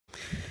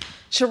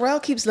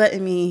Sherelle keeps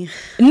letting me.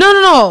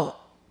 No.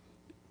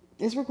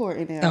 It's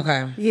recording now.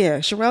 Okay. Yeah,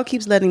 Sherelle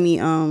keeps letting me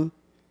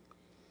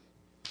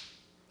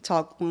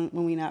talk when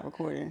we not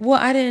recording. Well,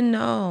 I didn't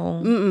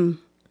know.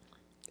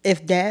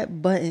 If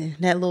that button,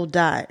 that little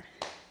dot.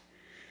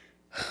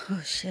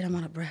 Oh shit, I'm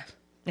out of breath.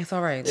 It's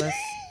all right.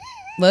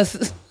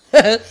 Let's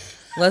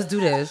let's do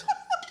this.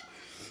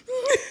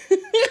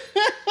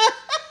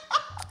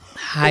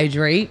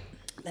 Hydrate.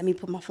 Let me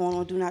put my phone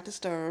on Do Not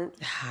Disturb.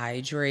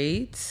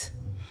 Hydrate.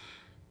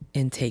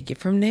 And take it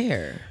from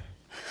there.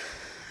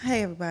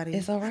 Hey everybody.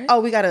 It's all right.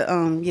 Oh, we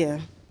gotta yeah.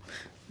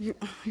 You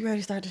ready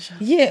to start the show?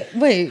 Yeah,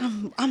 wait.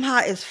 I'm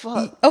hot as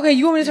fuck. Okay,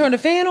 you want me to turn the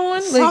fan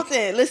on?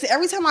 Something. Listen,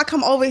 every time I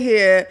come over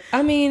here,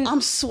 I mean,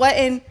 I'm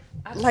sweating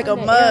like a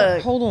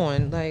mug. Hold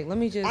on. Like, let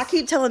me just. I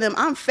keep telling them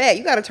I'm fat.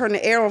 You gotta turn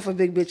the air on for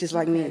big bitches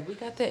like me. We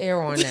got the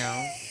air on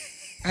now.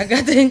 I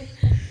got the.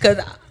 Because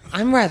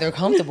I'm rather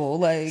comfortable.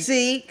 Like,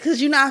 see,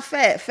 because you're not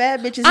fat. Fat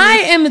bitches.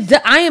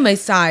 I am a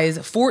size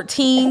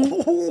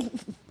 14.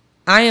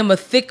 I am a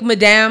thick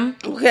madame.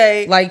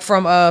 Okay. Like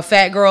from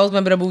Fat Girls.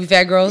 Remember the movie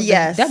Fat Girls?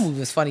 Yes. That movie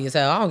was funny as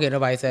hell. I don't get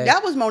nobody say.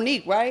 That was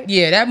Monique, right?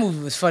 Yeah, that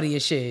movie was funny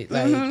as shit.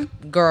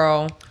 Like,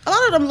 girl. A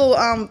lot of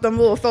them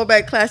little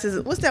throwback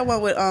classes. What's that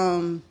one with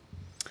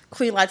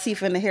Queen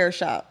Latifah in the hair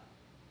shop?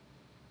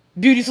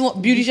 Beauty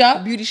shop? Beauty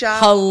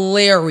shop.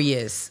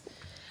 Hilarious.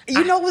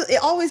 You know what? It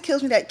always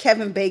kills me that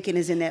Kevin Bacon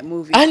is in that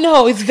movie. I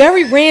know. It's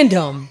very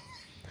random.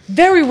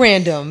 Very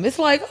random. It's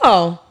like,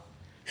 oh.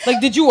 Like,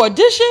 did you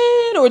audition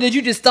or did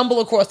you just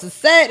stumble across the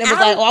set and was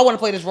like, oh, I want to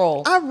play this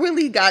role? I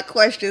really got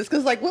questions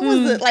because, like, what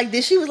was it? Like,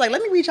 she was like,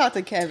 let me reach out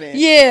to Kevin.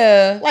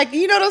 Yeah. Like,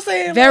 you know what I'm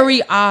saying?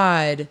 Very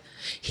odd.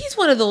 He's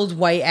one of those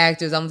white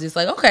actors. I'm just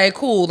like, okay,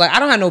 cool. Like, I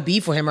don't have no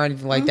beef for him or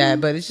anything like that,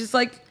 but it's just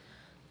like,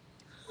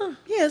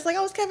 yeah, it's like,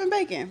 I was Kevin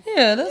Bacon.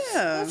 Yeah,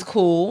 that's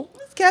cool.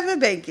 It's Kevin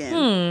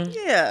Bacon.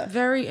 Yeah.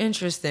 Very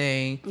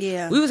interesting.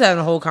 Yeah. We was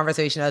having a whole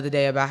conversation the other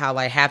day about how,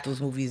 like, half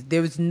those movies,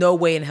 there was no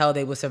way in hell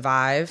they would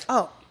survive.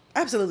 Oh.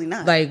 Absolutely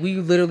not. Like,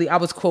 I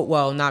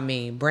was not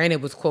me.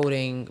 Brandon was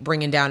quoting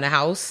Bringing Down the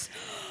House.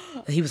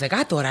 He was like,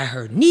 I thought I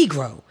heard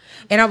Negro.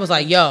 And I was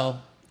like, yo.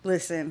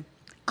 Listen,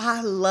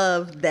 I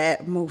love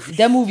that movie.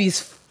 That movie's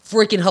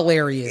freaking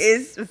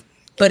hilarious.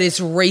 But it's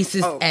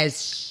racist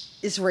as...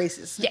 It's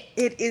racist. Yeah.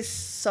 It is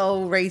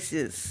so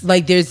racist.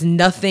 Like, there's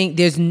nothing...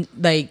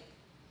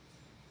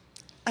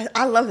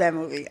 I love that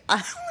movie.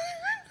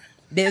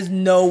 There's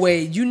no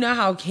way. You know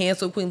how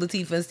canceled Queen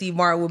Latifah and Steve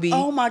Martin would be?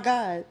 Oh, my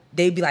God.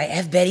 They'd be like,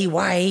 F. Betty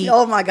White.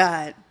 Oh, my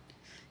God.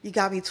 You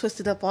got me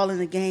twisted up all in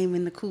the game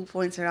and the cool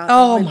points are out.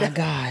 Oh, my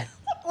God.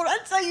 When I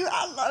tell you,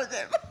 I love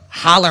them.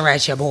 Holler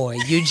at your boy.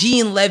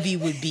 Eugene Levy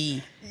would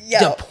be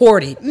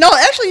deported. No,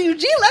 actually,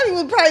 Eugene Levy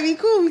would probably be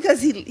cool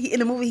because he in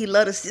the movie, he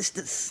loved his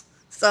sisters.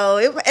 So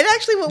it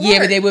actually would work. Yeah,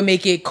 but they would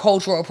make it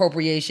cultural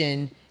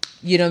appropriation.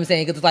 You know what I'm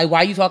saying? Because it's like, why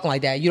are you talking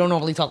like that? You don't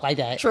normally talk like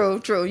that.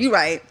 True. You're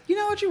right. You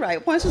know what? You're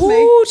right. Points was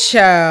made. Ooh,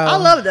 child. I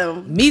love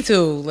them. Me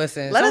too.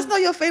 Listen. Let us know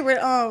your favorite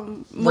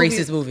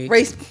racist movie.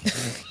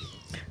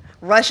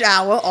 Rush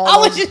Hour.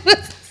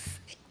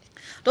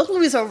 Those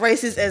movies are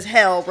racist as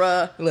hell,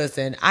 bruh.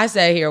 Listen, I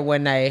sat here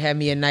one night, had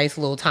me a nice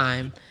little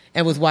time,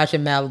 and was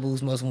watching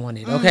Malibu's Most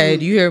Wanted. Okay,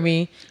 do you hear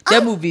me?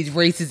 That movie's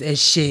racist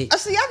as shit.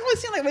 See, I've only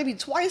seen like maybe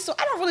twice, so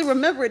I don't really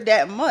remember it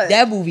that much.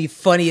 That movie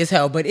funny as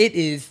hell, but it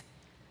is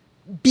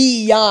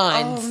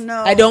beyond. Oh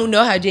no! I don't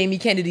know how Jamie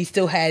Kennedy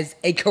still has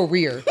a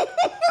career.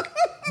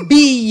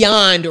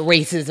 Beyond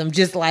racism,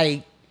 just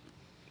like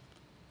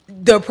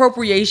the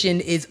appropriation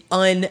is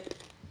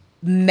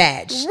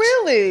unmatched.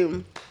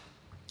 Really?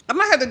 I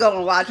might have to go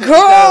and watch it.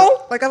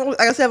 Girl, like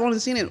I said, I've only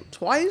seen it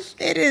twice.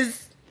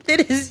 It's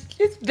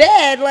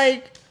bad.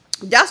 Like,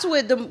 that's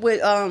with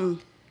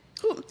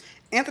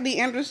Anthony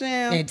Anderson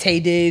and Tay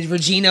Diggs,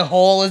 Regina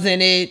Hall is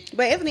in it.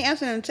 But Anthony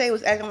Anderson and Tay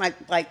was acting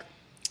like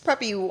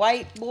preppy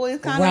white boys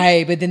kind of.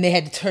 Right, but then they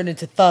had to turn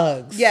into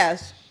thugs.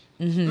 Yes.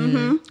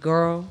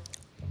 Girl.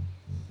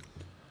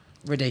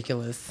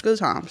 Ridiculous. Good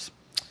times.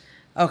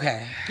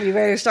 Okay. You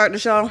ready to start the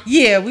show?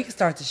 Yeah, we can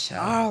start the show.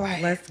 All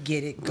right. Let's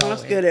get it going.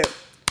 Let's get it.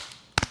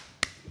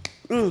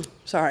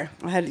 Sorry.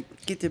 I had to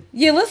get the...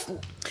 Yeah, let's...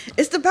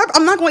 It's the pepper.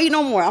 I'm not going to eat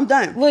no more. I'm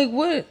done. Like,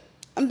 what?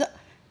 I'm done.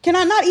 Can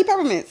I not eat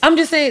peppermints? I'm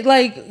just saying,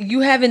 like, you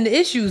having the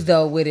issues,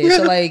 though, with it.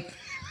 So, like...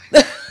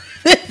 This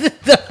is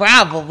the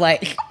problem.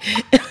 Like...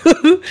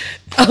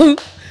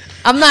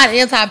 I'm not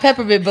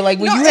anti-peppermint, but, like,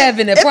 when you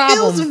having a problem... It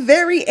feels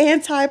very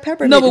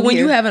anti-peppermint No, but when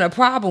you having a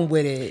problem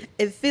with it...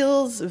 It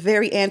feels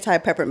very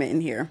anti-peppermint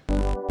in here.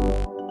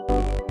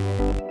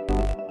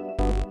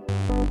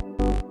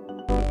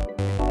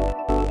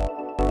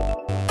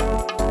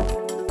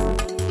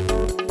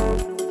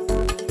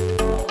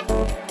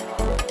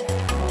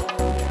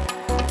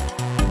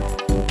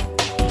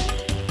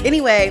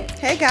 Anyway,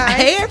 hey guys.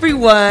 Hey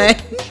everyone.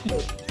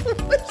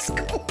 What's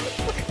going on?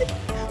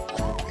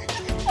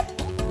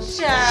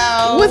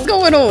 Ciao. What's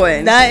going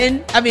on?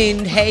 Nothing. I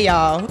mean, hey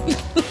y'all.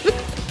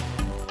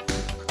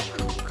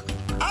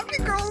 I'm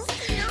the girl's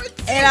here.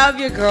 And I'm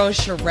your girl,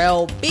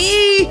 Sherelle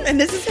B. And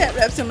this is Hat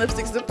Wraps and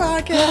Lipsticks, the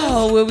podcast.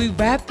 Oh, where we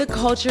wrap the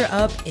culture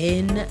up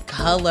in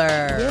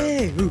color.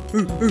 Yay.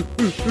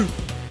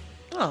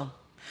 Oh.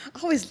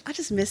 I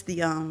just missed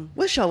the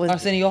what show was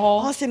Arsenio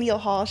Hall? Arsenio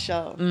Hall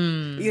show.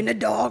 You in the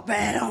dog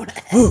bed on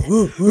that.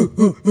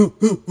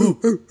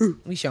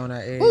 We showing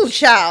our age. Ooh,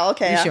 child.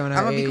 Okay, We showing our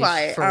I'm gonna age, be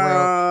quiet. for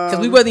real. Because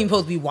we wasn't even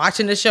supposed to be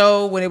watching the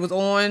show when it was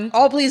on.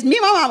 Oh please, me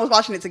and my mom was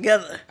watching it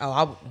together.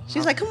 She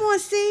was I, like, "Come on,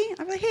 see."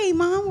 I'm like, "Hey,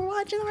 mom, we're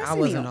watching Arsenio." I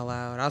wasn't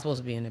allowed. I was supposed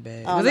to be in the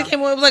bed. Oh, Because no. it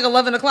came on, it was like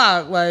 11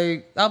 o'clock.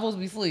 Like, I was supposed to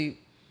be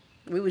asleep.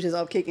 We was just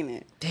up kicking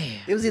it. Damn.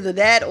 It was either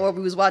that or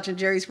we was watching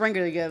Jerry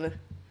Springer together.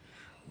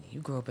 You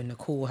grew up in the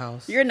cool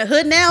house. You're in the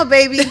hood now,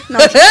 baby. No,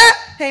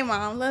 hey,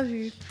 mom, love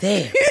you.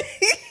 Damn.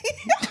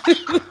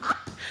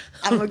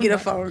 I'm gonna get a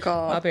phone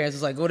call. My parents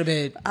was like, go to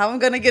bed. I'm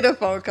gonna get a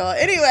phone call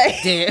anyway.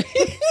 Damn.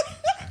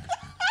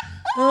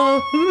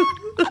 I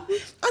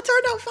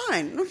turned out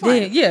fine. I'm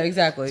fine. Yeah,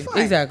 exactly. fine.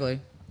 Exactly.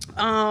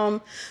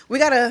 We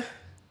got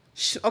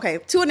okay,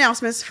 2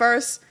 announcements.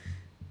 First,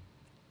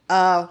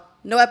 no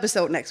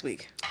episode next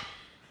week.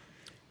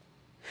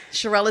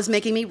 Sherelle is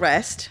making me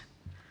rest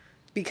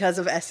because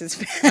of Essence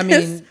Fest. I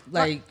mean,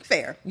 like,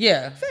 fair.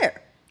 Yeah.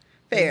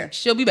 Fair.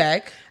 She'll be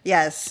back.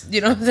 Yes.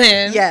 You know what I'm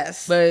saying?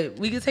 Yes. But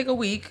we can take a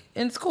week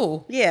and it's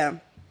cool. Yeah.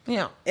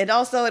 Yeah. And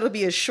also, it'll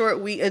be a short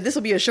week. This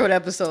will be a short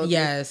episode.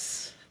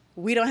 Yes.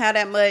 We don't have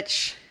that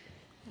much.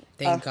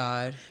 Thank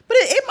God. But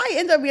it might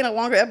end up being a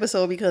longer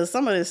episode because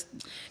some of this.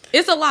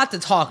 It's a lot to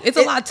talk. It's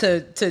a lot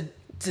to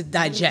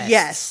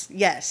digest.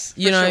 Yes.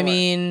 You know what I sure.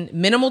 mean?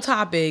 Minimal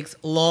topics,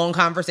 long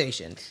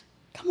conversations.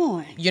 Come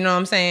on. You know what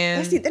I'm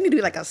saying? They need to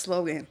do like a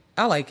slogan.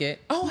 I like it.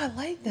 Oh, I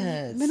like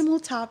that. Minimal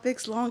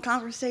topics, long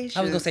conversation.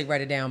 I was going to say write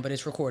it down, but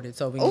it's recorded,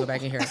 so we can go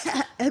back and hear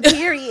it.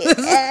 Period.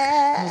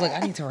 I was like, I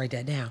need to write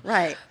that down.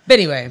 Right. But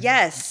anyway.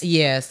 Yes.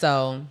 Yeah,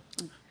 so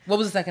what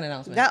was the second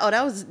announcement?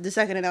 That was the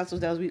second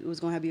announcement. It was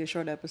going to be a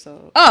short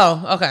episode.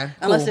 Oh, okay.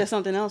 Unless Cool. there's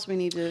something else we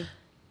need to.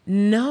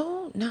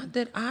 No, not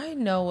that I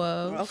know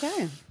of.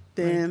 Okay.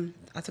 Then.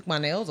 I took my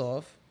nails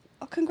off.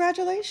 Oh,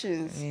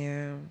 congratulations.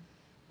 Yeah.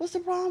 What's the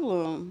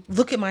problem?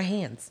 Look at my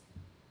hands.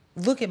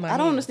 Look at my hands.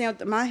 I don't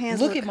understand. My hands.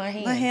 Look at my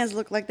hands. My hands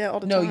look like that all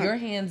the No, time. your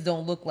hands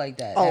don't look like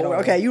that. at Oh, all.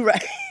 okay. You're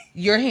right.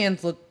 Your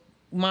hands look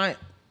my.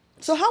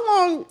 So how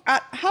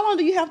long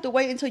do you have to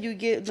wait until you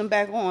get them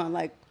back on?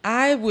 Like,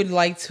 I would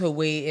like to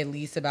wait at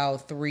least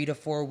about 3 to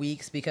 4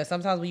 weeks because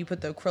sometimes when you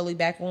put the acrylic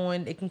back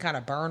on, it can kind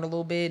of burn a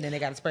little bit, and then they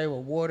got to spray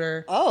with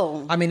water.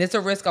 oh, I mean, it's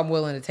a risk I'm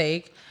willing to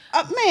take.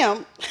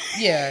 ma'am.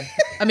 Yeah,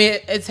 I mean,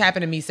 it's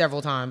happened to me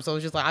several times, so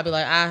it's just like I'll be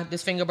like,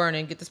 this finger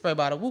burning, get the spray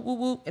bottle, whoop whoop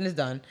whoop, and it's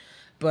done.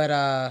 But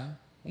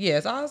yeah,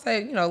 so I'll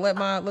say,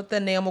 let the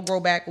enamel grow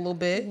back a little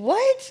bit.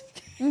 What?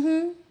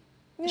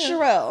 Yeah.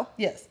 Sherelle.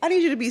 Yes. I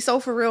need you to be so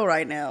for real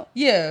right now.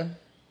 Yeah,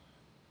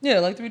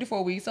 like 3 to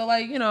 4 weeks. So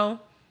like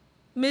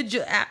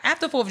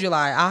after 4th of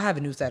July, I'll have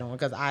a new set on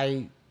because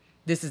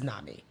this is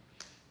not me.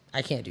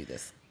 I can't do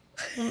this.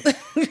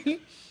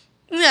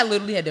 I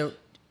literally had to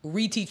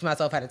reteach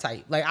myself how to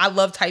type. Like I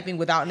love typing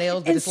without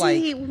nails, but And it's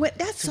see, like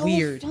that's so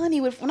weird.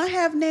 funny. When I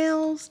have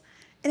nails,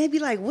 and they'd be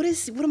like, "What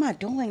am I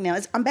doing now?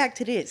 I'm back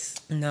to this.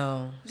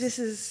 No. This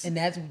is." And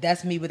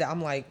that's me with it.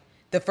 I'm like,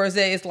 the first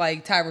day it's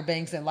like Tyra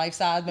Banks and Life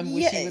Size. Remember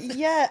when she was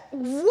Yeah.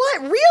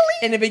 What? Really?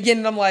 in the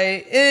beginning? I'm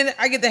like, and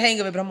I get the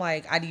hang of it, but I'm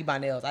like, I need my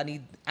nails. I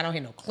don't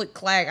hear no click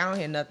clack. I don't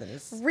hear nothing.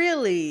 It's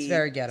Really? It's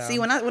very ghetto. See,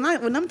 when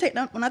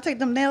I take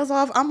them nails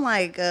off, I'm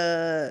like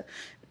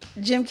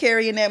Jim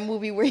Carrey in that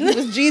movie where he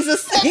was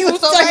Jesus. He was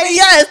So like, right.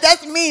 yes,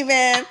 that's me,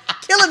 man.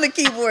 Killing the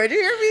keyboard. You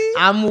hear me?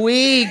 I'm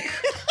weak.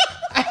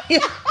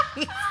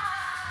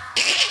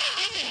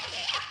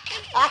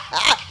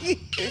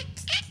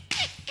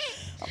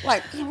 I'm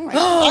like,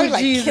 Oh, I be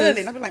like Jesus. killing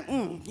it. I be like,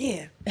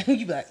 yeah.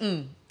 You be like,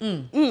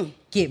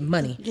 get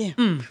money.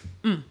 Yeah.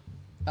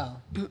 Oh,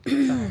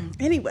 sorry.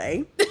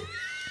 Anyway.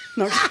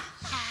 No,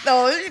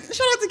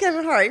 shout out to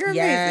Kevin Hart. You're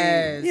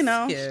Yes,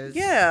 amazing. yes.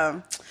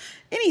 Yeah.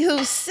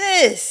 Anywho,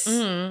 sis,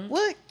 Mm-hmm.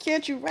 what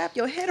can't you wrap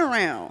your head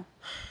around?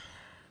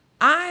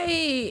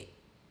 I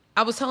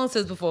was telling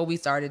sis before we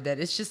started that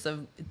it's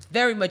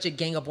very much a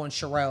gang up on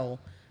Sherelle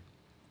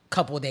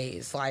couple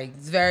days. Like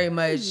it's very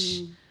much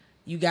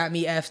you got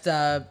me effed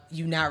up,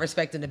 you not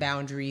respecting the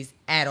boundaries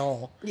at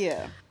all.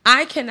 Yeah.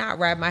 I cannot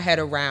wrap my head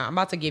around. I'm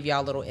about to give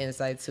y'all a little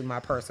insight to my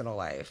personal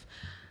life.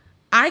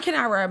 I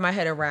cannot wrap my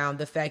head around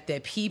the fact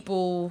that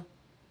people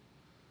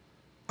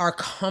are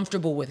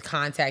comfortable with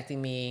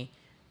contacting me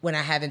when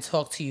I haven't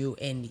talked to you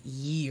in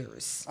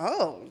years.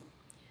 Oh.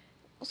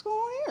 What's going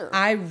on here?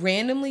 I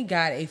randomly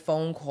got a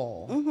phone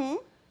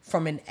call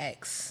from an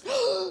ex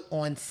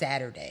on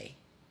Saturday.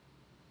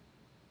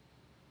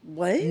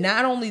 What?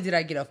 Not only did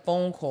I get a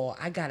phone call,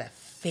 I got a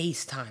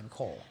FaceTime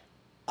call.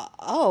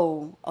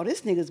 Oh,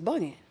 this nigga's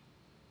bugging.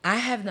 I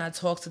have not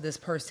talked to this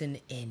person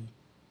in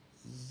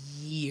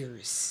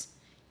years.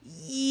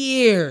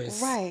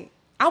 Years. Right.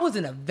 I was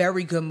in a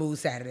very good mood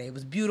Saturday. It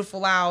was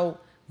beautiful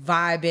out,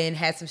 vibing,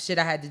 had some shit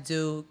I had to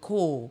do.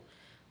 Cool.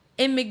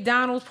 In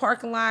McDonald's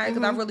parking lot,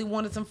 because I really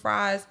wanted some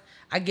fries,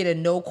 I get a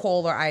no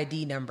caller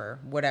ID number,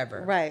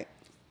 whatever. Right.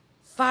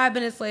 5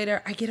 minutes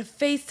later, I get a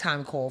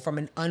FaceTime call from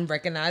an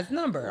unrecognized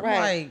number. I'm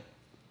like,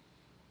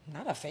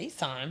 not a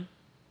FaceTime.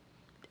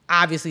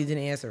 Obviously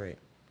didn't answer it.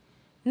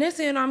 Next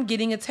thing you know, I'm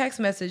getting a text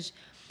message.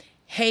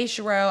 Hey,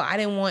 Sherelle, I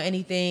didn't want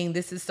anything.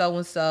 This is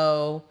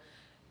so-and-so.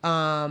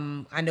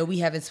 I know we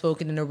haven't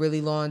spoken in a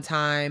really long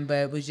time,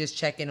 but was just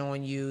checking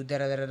on you,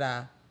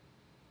 da-da-da-da-da.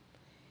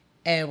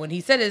 And when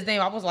he said his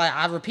name,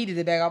 I repeated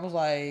it back. I was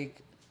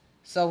like,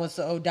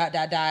 so-and-so, ...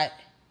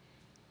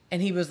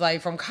 And he was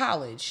like, from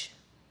college.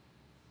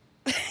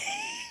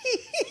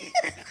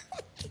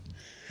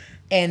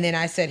 And then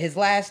I said his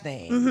last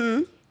name.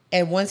 Mm-hmm.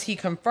 And once he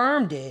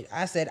confirmed it,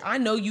 I said, I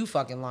know you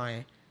fucking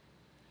lying.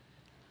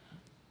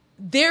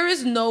 There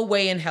is no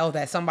way in hell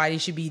that somebody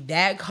should be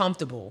that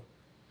comfortable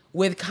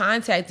with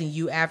contacting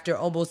you after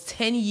almost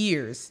 10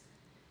 years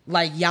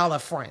like y'all are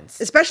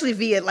friends. Especially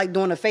via like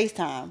doing a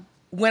FaceTime.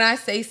 When I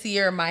say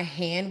Sierra, my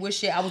hand was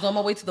shit. I was on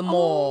my way to the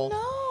mall.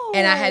 Oh, no.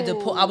 And I had to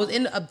pull. I was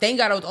in. Thank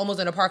God I was almost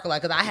in a parking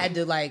lot because I had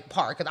to like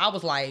park because I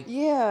was like,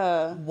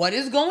 yeah, what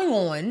is going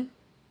on?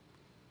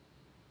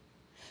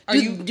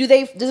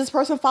 Does this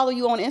person follow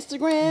you on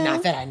Instagram?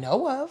 Not that I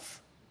know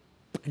of.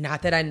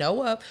 Not that I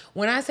know of.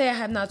 When I say I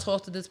have not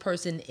talked to this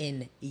person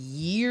in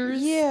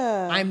years,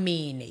 yeah, I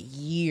mean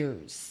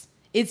years.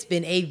 It's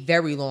been a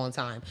very long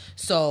time.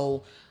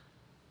 So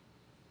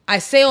I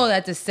say all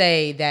that to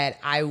say that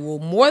I will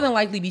more than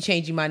likely be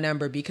changing my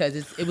number because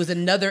it was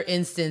another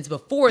instance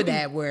before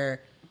that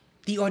where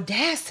the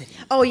audacity.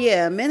 Oh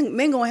yeah, men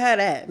gonna have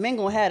that. Men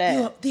gonna have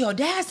that. The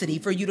audacity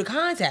for you to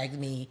contact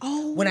me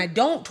when I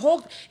don't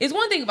talk. It's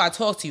one thing if I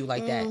talk to you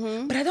like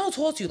that, but I don't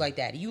talk to you like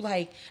that. You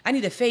like, I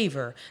need a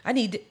favor.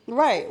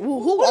 Right. Well,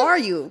 who are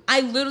you?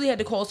 I literally had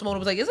to call someone and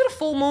was like, is it a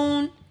full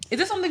moon? Is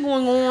there something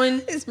going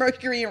on? Is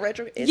Mercury in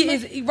retro?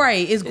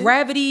 Right. Is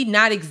gravity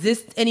not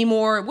exist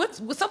anymore?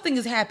 What something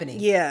is happening?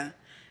 Yeah.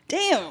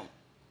 Damn.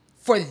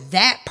 For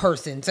that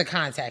person to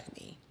contact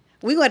me.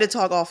 We going to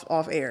talk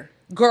off air.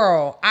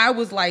 Girl, I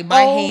was like,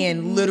 my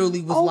hand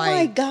literally was like, oh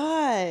my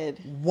God.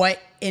 What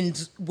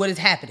is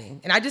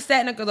happening? And I just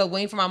sat in the car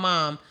waiting for my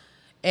mom.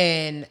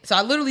 And so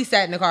I literally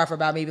sat in the car for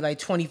about maybe like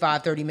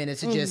 25, 30 minutes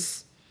to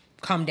just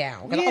come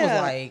down. Because I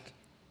was like,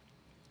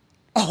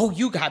 oh,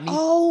 you got me.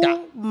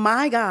 Oh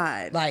my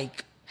God.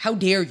 Like, how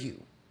dare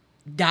you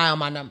dial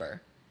my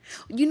number?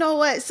 You know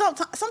what?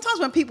 Sometimes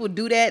when people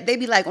do that, they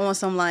be like on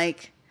some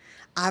like,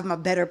 I'm a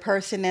better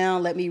person now.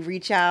 Let me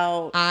reach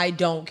out. I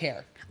don't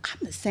care.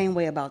 I'm the same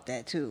way about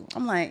that too.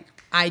 I'm like,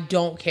 I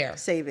don't care.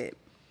 Save it.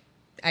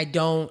 I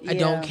don't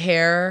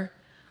care.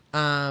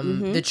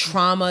 The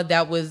trauma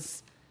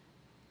that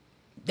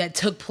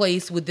took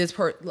place with this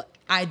person,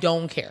 I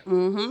don't care.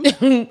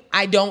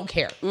 I don't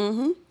care.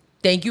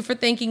 Thank you for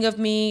thinking of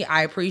me.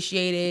 I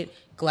appreciate it.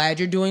 Glad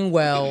you're doing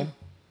well,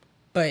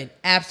 but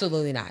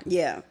absolutely not.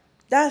 Yeah,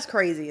 that's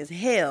crazy as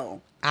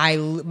hell.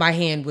 My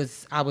hand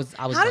was. I was.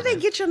 How did they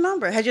get your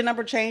number? Has your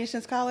number changed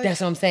since college?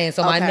 That's what I'm saying.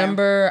 So my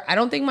number, I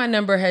don't think my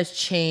number has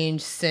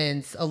changed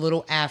since a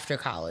little after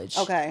college.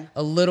 Okay.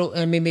 A little,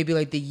 I mean, maybe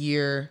like the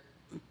year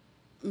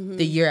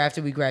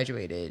after we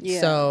graduated.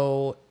 Yeah.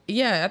 So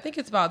yeah, I think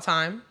it's about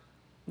time.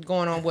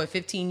 Going on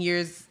 15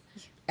 years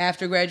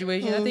after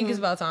graduation? I think it's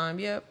about time.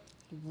 Yep.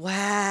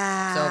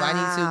 Wow. So if I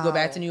need to go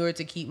back to New York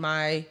to keep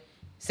my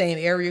same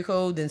area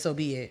code, then so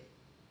be it.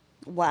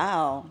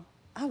 Wow.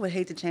 I would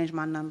hate to change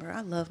my number.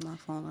 I love my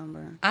phone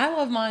number. I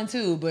love mine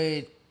too,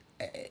 but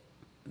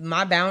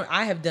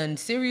I have done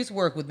serious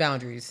work with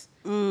boundaries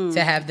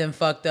to have them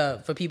fucked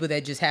up for people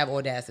that just have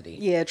audacity.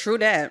 Yeah, true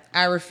that.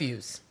 I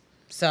refuse.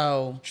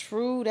 So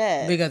true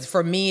that. Because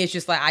for me, it's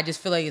just like I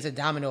just feel like it's a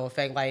domino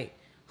effect. Like,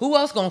 who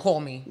else gonna call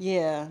me?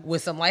 Yeah.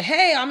 With some like,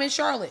 hey, I'm in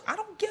Charlotte. I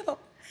don't give a.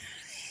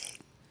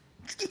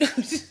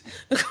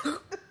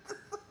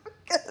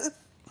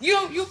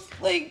 You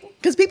like,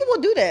 because people will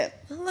do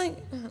that. I'm like,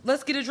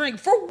 let's get a drink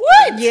for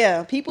what?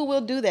 Yeah, people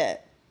will do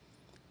that.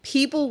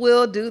 People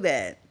will do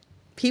that.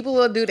 People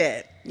will do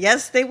that.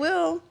 Yes, they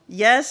will.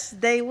 Yes,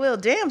 they will.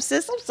 Damn,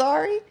 sis, I'm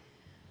sorry.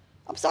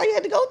 I'm sorry you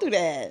had to go through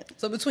that.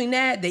 So between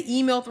that, the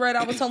email thread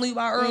I was telling you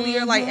about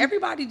earlier, like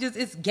everybody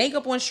it's gang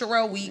up on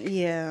Sherelle week.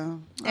 Yeah.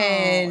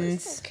 And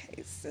it's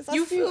okay, sis.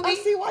 I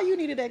see why you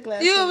needed that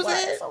glass. You know what I'm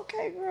saying? It's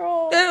okay,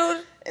 girl.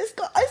 Dude. It's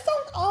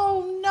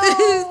oh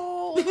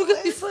no.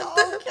 It's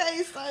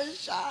okay,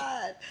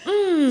 sunshine.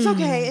 It's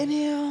okay.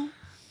 Inhale.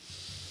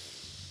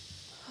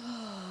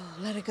 Oh,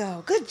 let it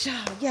go. Good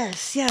job.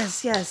 Yes.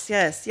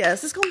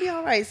 It's gonna be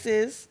all right,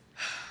 sis.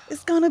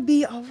 It's gonna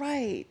be all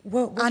right.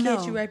 What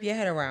can't you wrap your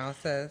head around,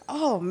 sis?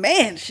 Oh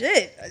man,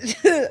 shit.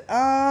 You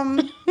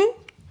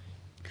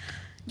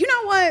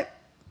know what?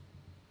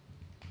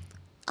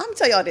 I'm gonna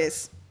tell y'all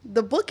this.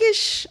 The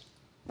bookish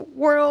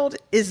world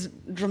is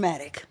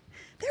dramatic.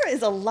 There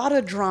is a lot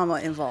of drama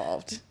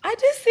involved. I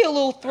just see a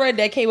little thread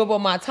that came up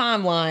on my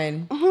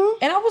timeline,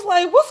 and I was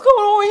like, "What's going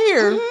on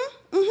here?"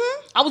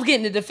 I was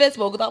getting the defense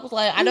mode because I was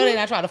like, "I know they're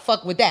not trying to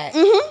fuck with that,"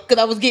 because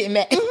I was getting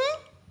mad.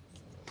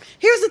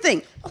 Here's the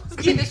thing. I was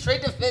getting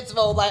straight defense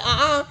mode, like,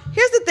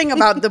 Here's the thing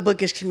about the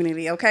bookish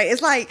community, okay?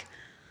 It's like,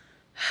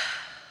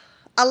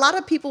 a lot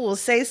of people will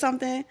say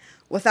something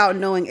without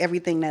knowing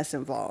everything that's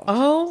involved.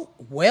 Oh,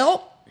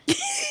 well.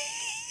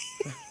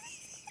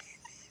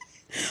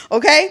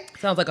 Okay?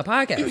 Sounds like a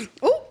podcast.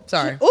 Ooh,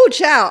 sorry. Ooh,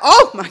 child.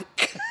 Oh, my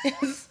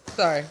God.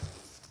 Sorry.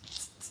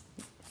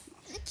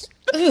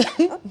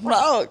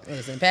 Wrong.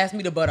 Listen, pass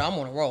me the butter. I'm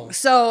on a roll.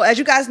 So, as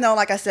you guys know,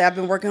 like I said, I've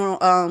been working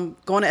on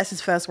going to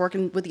Essence Fest,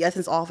 working with the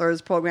Essence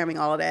authors, programming,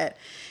 all of that.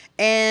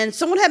 And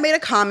someone had made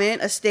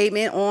a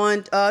statement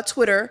on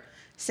Twitter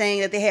saying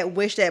that they had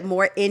wished that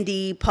more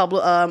indie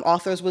public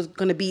authors was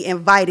going to be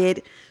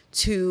invited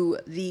to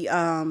the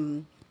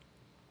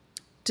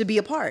to be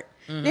a part.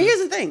 Now, here's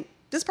the thing: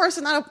 this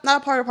person not a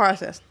part of the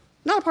process,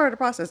 not a part of the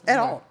process at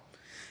all,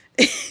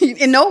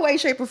 in no way,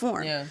 shape, or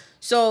form. Yeah.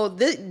 So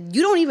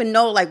you don't even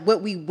know like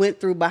what we went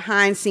through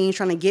behind scenes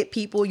trying to get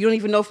people. You don't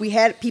even know if we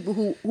had people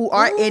who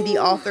are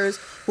indie authors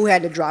who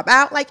had to drop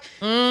out. Like,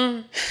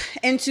 and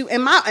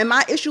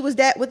my issue was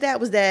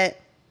that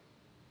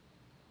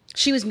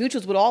she was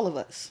mutuals with all of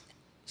us.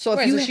 So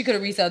So she could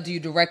have reached out to you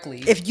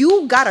directly. if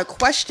you got a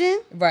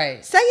question,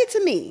 right, say it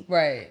to me.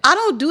 right. I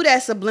don't do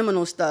that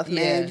subliminal stuff,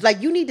 man. Yeah.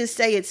 Like, you need to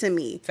say it to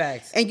me.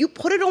 Facts. And you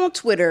put it on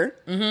Twitter.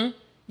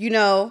 You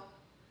know.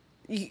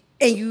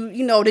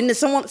 You know, then there's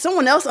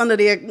someone else under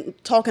there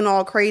talking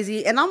all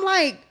crazy, and I'm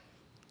like,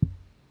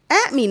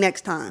 at me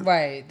next time.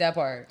 Right, that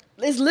part.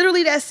 It's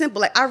literally that simple.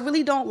 Like, I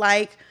really don't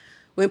like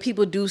when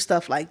people do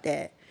stuff like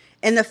that.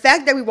 And the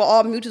fact that we were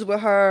all mutuals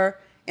with her,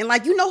 and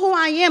like, you know who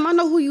I am, I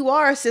know who you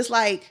are. It's just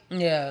like,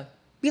 Yeah.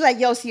 be like,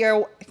 yo,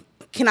 Sierra,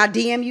 can I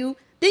DM you?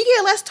 Then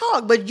yeah, let's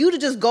talk. But you to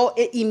just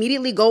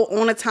immediately go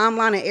on a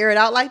timeline and air it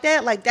out like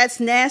that, like, that's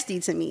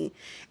nasty to me.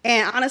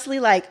 And honestly,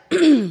 like,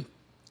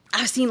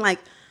 I've seen like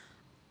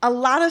a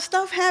lot of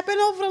stuff happen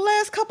over the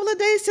last couple of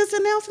days since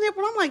announcing it,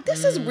 but I'm like,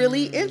 this is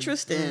really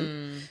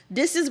interesting.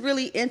 This is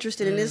really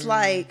interesting. And it's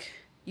like,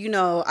 you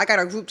know, I got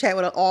a group chat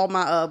with all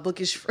my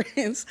bookish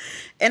friends,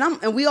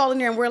 and we all in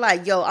there, and we're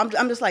like, yo, I'm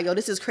just like, yo,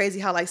 this is crazy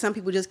how like some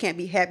people just can't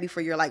be happy for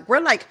your, like, we're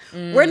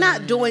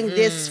not doing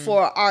this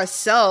for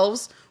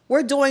ourselves.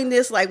 We're doing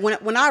this like when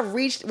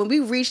we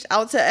reached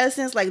out to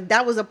Essence, like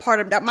that was a part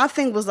of that. My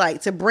thing was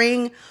like to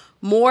bring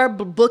more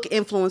book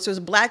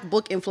influencers, Black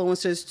book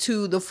influencers,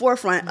 to the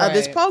forefront of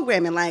this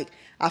program. And like,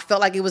 I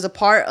felt like it was a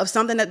part of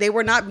something that they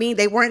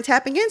weren't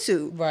tapping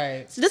into.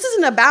 Right. So this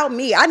isn't about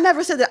me. I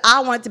never said that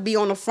I wanted to be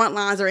on the front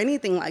lines or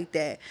anything like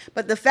that.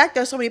 But the fact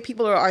that so many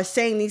people are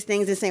saying these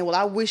things and saying, well,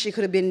 I wish it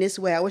could have been this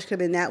way. I wish it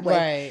could have been that way.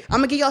 Right. I'm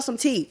going to give y'all some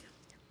tea.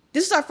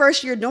 This is our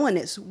first year doing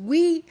this.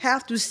 We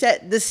have to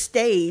set the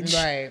stage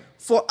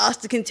for us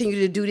to continue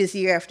to do this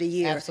year after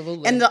year.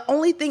 Absolutely. And the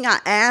only thing I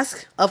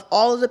ask of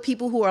all of the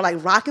people who are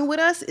like rocking with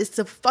us is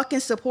to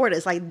fucking support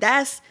us. Like,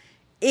 that's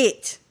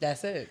it.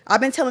 That's it. I've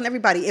been telling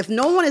everybody, if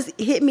no one has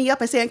hit me up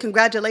and saying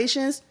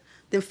congratulations,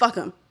 then fuck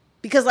them.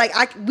 Because like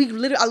I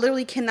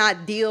literally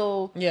cannot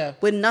deal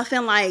with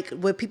nothing like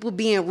with people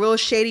being real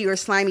shady or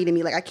slimy to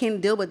me. Like, I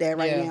can't deal with that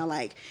right now.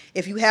 Like,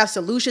 if you have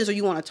solutions or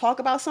you want to talk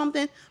about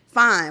something,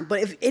 fine.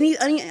 But if any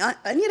of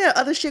that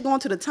other shit going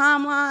to the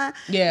timeline,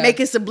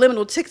 making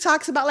subliminal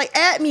TikToks about, like,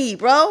 at me,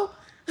 bro.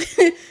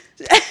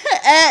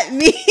 At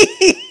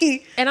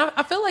me. And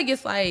I feel like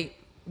it's like,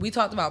 we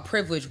talked about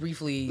privilege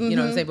briefly, you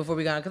know what I'm saying, before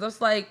we got on. Because I was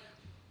like,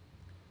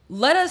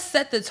 let us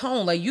set the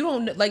tone. Like, you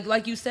don't,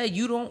 like you said,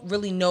 you don't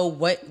really know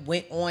what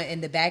went on in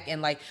the back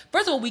end. Like,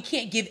 first of all, we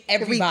can't give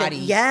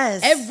everybody.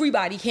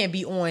 Everybody can't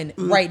be on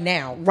right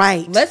now.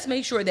 Right. Let's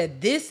make sure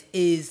that this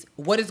is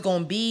what it's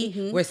going to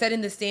be. We're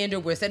setting the standard.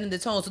 We're setting the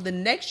tone. So the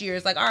next year,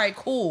 it's like, all right,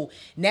 cool.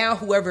 Now,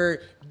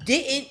 whoever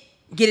didn't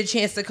get a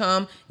chance to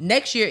come,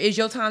 next year is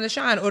your time to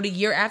shine, or the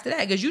year after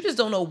that. Because you just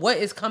don't know what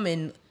is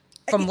coming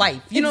from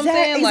life. You know what I'm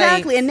saying?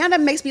 Exactly. And now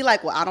that makes me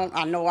like, well, I don't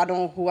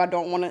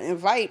want to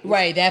invite.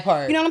 Right, that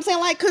part. You know what I'm saying?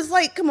 Like, cause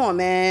like, come on,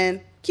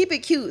 man. Keep it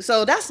cute.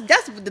 So that's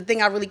the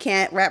thing I really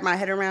can't wrap my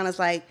head around is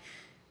like,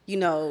 you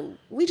know,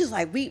 we just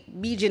like,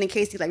 me, Jen and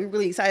Casey, like, we're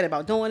really excited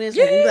about doing this.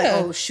 Yeah. We're like,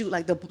 oh shoot,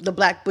 like the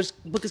Black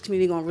bookers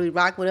community gonna really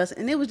rock with us.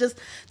 And it was just,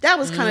 that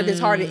was kind of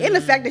disheartening. And the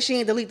fact that she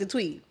didn't delete the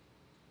tweet.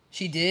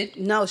 She did?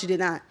 No, she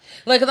did not.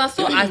 Like, cause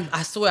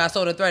I swear I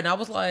saw the thread and I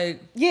was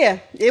like, yeah,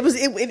 it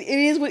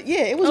is what,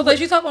 yeah, it was. I was like,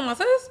 she talking about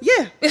my sis?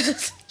 Yeah,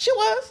 she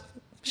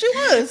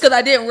was. Cause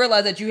I didn't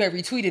realize that you had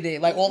retweeted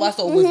it. Like, all I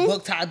saw was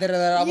book talk.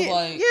 I was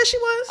like, yeah, she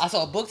was. I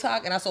saw book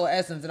talk and I saw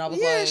Essence and I was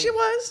like, yeah, she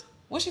was.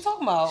 What's she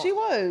talking about? She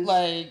was.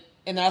 Like,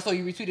 and then I saw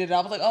you retweeted it. I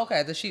was like,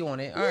 okay, then she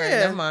on it. All right,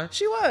 never mind.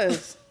 She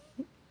was.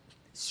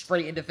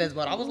 Straight in defense,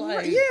 but I was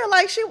like, yeah,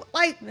 like she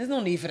like. There's no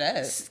need for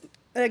that.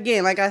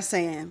 Again, like I was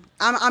saying,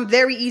 I'm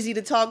very easy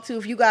to talk to.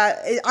 If you got,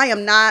 I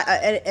am not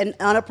an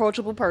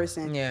unapproachable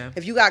person. Yeah.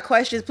 If you got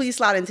questions, please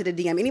slide into the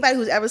DM. Anybody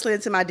who's ever slid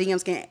into my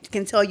DMs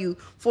can tell you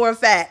for a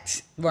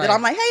fact that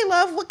I'm like, hey,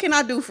 love, what can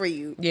I do for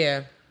you?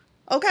 Yeah.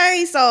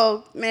 Okay,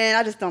 so man,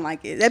 I just don't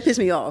like it. That pissed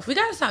me off. We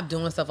gotta stop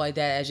doing stuff like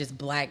that as just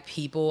Black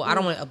people. I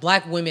don't want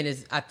Black women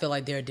is. I feel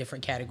like they're a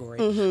different category,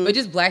 but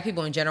just Black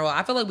people in general.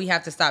 I feel like we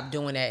have to stop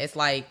doing that. It's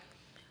like,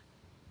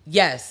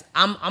 Yes,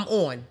 I'm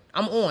on.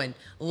 I'm on.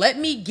 Let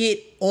me get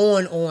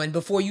on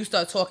before you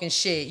start talking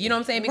shit. You know what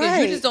I'm saying? Because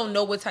you just don't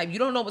know what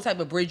type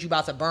of bridge you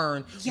about to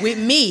burn with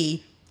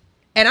me.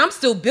 And I'm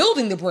still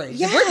building the bridge.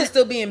 The bridge is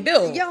still being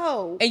built.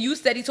 Yo. And you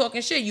steady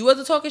talking shit. You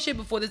wasn't talking shit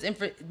before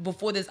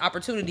this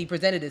opportunity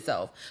presented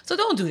itself. So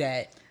don't do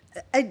that.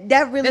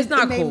 That really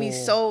made me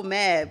so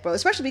mad, bro.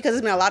 Especially because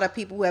there's been a lot of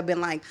people who have been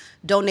like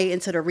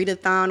donating to the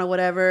readathon or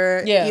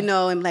whatever. Yeah. You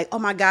know, and like, oh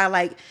my God,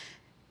 like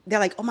they're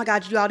like, oh my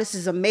God, you all, this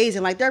is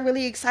amazing. Like they're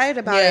really excited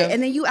about it.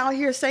 And then you out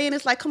here saying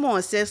it's like, come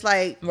on, sis,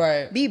 like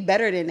be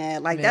better than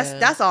that. Like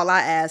that's all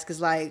I ask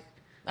is like,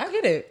 I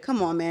get it.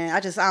 Come on, man. I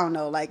don't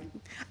know. Like,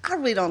 I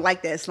really don't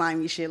like that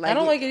slimy shit. Like, I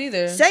don't like it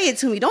either. Say it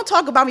to me. Don't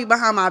talk about me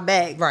behind my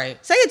back. Right.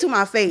 Say it to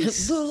my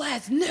face. Little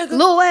ass nigga.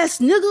 Little ass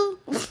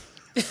nigga.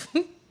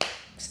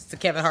 It's a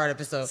Kevin Hart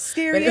episode.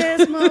 Scary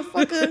ass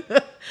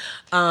motherfucker.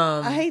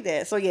 I hate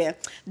that. So yeah,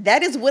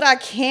 that is what I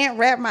can't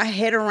wrap my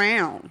head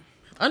around.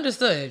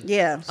 Understood.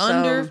 Yeah.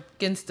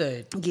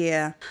 Understood.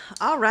 Yeah.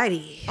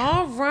 Alrighty.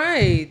 All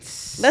right.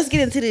 Let's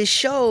get into this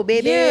show,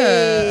 baby.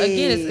 Yeah.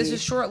 Again, it's a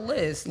short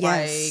list.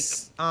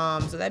 Yes.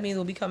 Like, so that means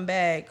when we come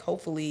back,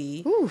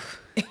 hopefully,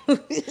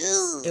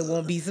 it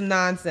won't be some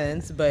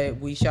nonsense, but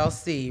we shall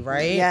see,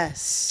 right?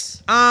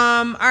 Yes.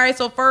 All right.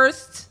 So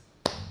first,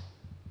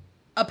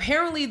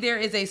 apparently there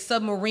is a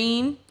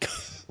submarine.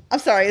 I'm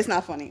sorry, it's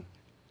not funny.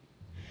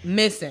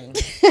 Missing.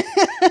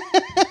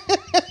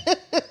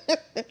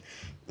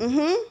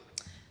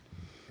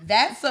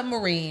 That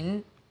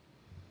submarine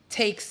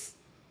takes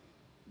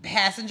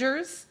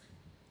passengers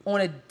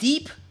on a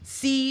deep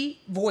sea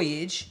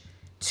voyage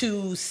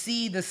to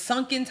see the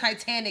sunken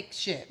Titanic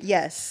ship.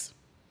 Yes.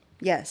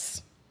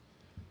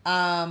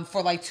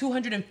 For like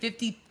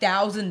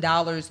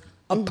 $250,000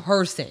 a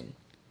person.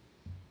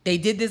 They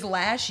did this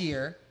last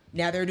year.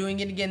 Now they're doing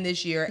it again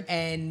this year.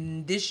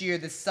 And this year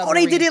the submarine...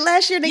 Oh, they did it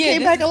last year and they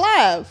came back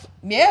alive?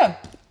 Yeah.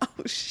 Oh,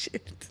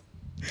 shit.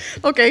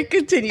 Okay,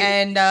 continue.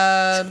 And,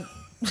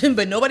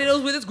 but nobody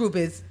knows where this group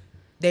is.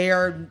 They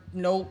are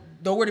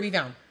nowhere to be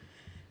found.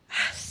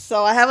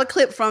 So I have a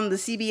clip from the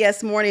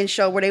CBS morning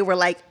show where they were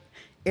like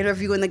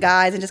interviewing the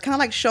guys and just kind of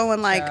like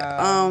showing like,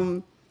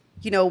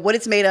 you know, what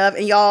it's made of.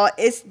 And y'all,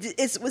 it's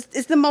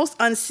the most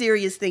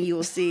unserious thing you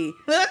will see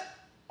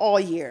all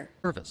year.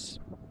 Service.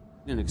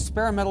 An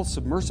experimental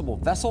submersible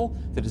vessel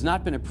that has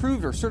not been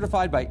approved or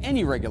certified by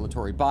any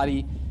regulatory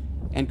body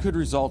and could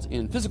result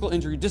in physical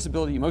injury,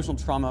 disability, emotional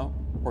trauma,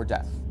 or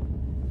death.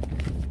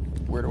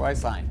 Where do I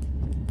sign?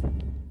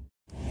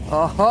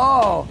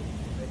 Oh,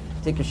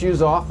 take your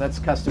shoes off. That's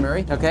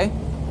customary. Okay.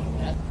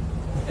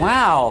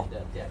 Wow.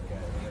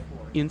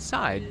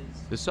 Inside,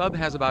 the sub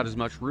has about as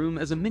much room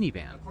as a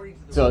minivan.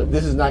 So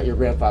this is not your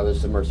grandfather's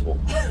submersible.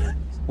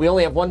 We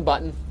only have one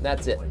button.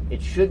 That's it.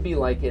 It should be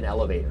like an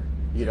elevator.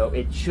 You know,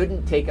 it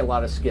shouldn't take a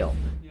lot of skill.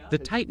 The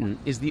Titan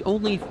is the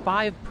only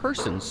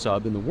 5-person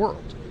sub in the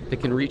world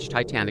that can reach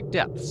Titanic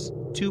depths,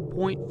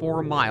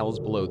 2.4 miles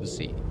below the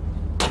sea.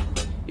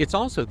 It's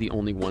also the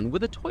only one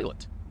with a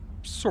toilet.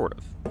 Sort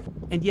of.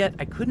 And yet,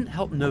 I couldn't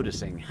help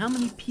noticing how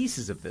many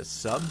pieces of this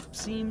sub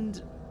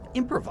seemed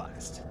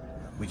improvised.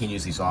 We can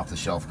use these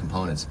off-the-shelf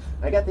components.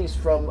 I got these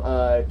from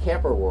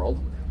Camper World.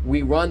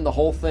 We run the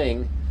whole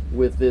thing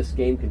with this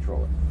game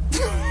controller.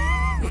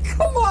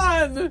 Come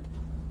on!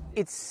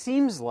 It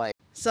seems like...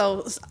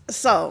 So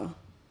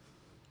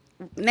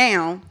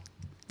now,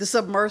 the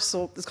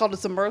submersible, it's called the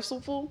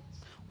submersible,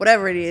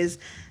 whatever it is,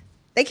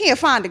 they can't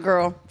find it,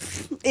 girl.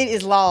 It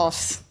is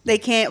lost. They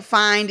can't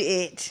find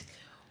it.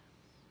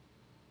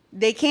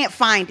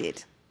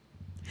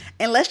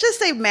 And let's just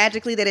say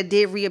magically that it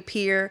did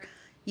reappear,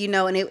 you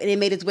know, and it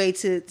made its way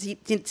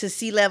to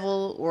sea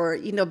level or,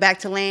 you know, back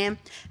to land.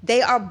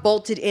 They are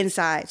bolted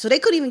inside. So they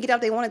couldn't even get out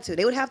if they wanted to.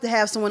 They would have to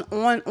have someone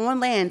on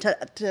land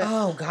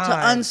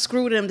to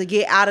unscrew them to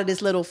get out of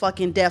this little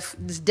fucking death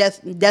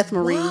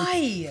marine.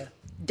 Why?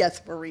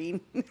 Death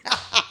marine.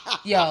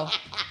 Yo.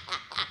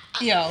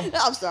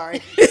 I'm sorry.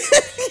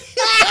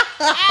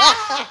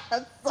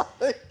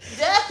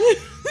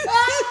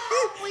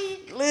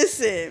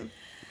 Listen.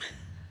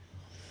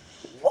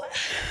 What?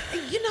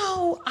 You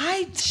know,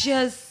 I'm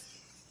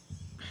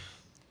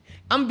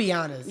gonna be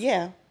honest.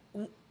 Yeah.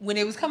 When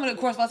it was coming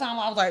across my time,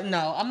 I was like,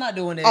 no, I'm not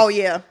doing this. Oh,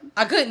 yeah.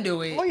 I couldn't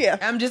do it. Oh, yeah.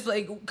 I'm just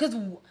like, because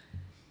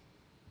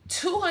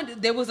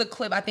 200, there was a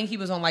clip, I think he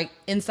was on like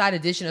Inside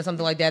Edition or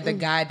something like that. The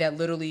guy that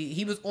literally,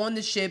 he was on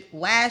the ship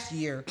last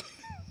year.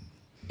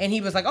 And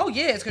he was like, oh,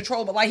 yeah, it's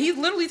controlled. But like, he's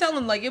literally telling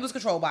them, like, it was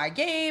controlled by a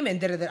game and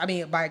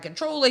by a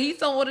controller. He's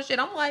telling all the shit.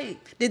 I'm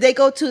like. Did they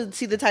go to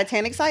see the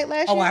Titanic site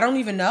last year? Oh, I don't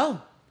even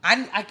know.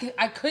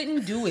 I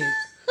couldn't do it.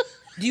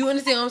 Do you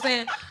understand what I'm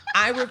saying?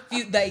 I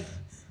refuse. Like,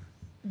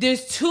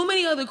 there's too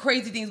many other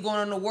crazy things going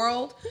on in the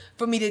world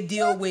for me to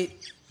deal with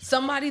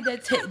somebody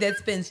that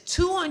spends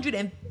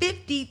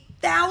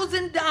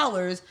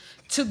 $250,000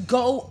 to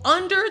go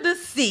under the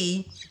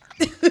sea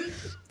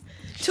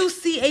to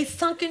see a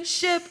sunken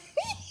ship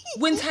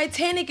when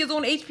Titanic is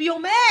on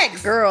HBO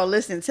Max. Girl,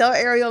 listen, tell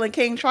Ariel and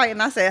King Triton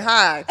I said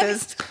hi.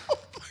 Because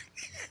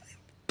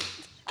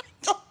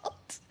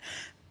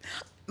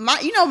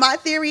my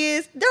theory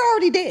is they're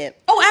already dead.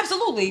 Oh,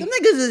 absolutely. Them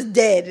niggas is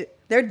dead.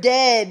 They're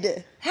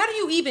dead. How do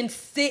you even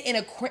sit in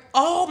a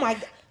oh my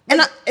god. And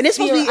it's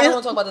supposed to be. I don't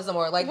want to talk about this no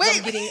more. Like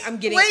I'm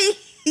getting. Wait,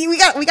 we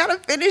gotta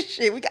finish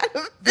it.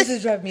 This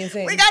is driving me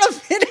insane. We gotta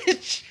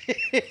finish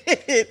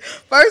it.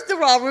 First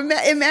of all,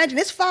 imagine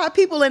it's 5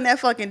 people in that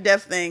fucking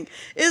death thing.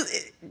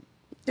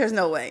 There's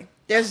no way.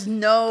 There's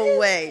no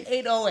way.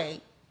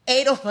 808.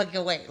 Ain't no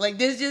fucking way. Like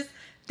this just.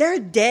 They're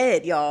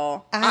dead,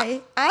 y'all.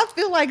 I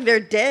feel like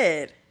they're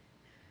dead.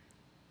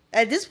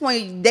 At this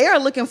point, they are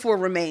looking for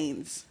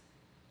remains.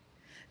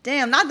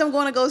 Damn, not them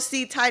going to go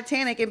see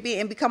Titanic and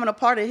becoming a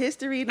part of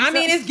history. I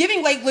mean, it's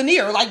giving like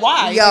Lanier. Like,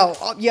 why?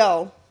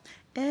 Yo.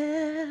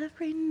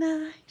 Every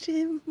night.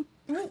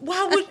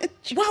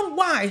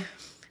 Why?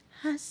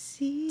 I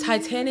see.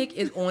 Titanic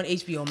is on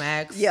HBO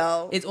Max.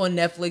 Yo. It's on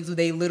Netflix where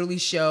they literally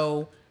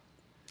show,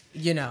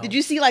 Did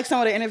you see like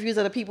some of the interviews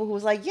of the people who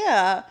was like,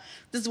 yeah,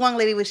 this one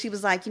lady she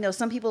was like,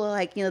 some people are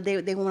like,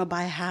 they want to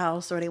buy a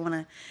house or they want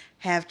to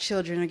have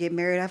children or get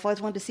married. I've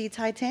always wanted to see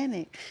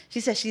Titanic. She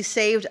said she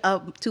saved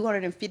up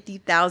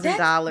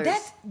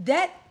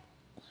 $250,000.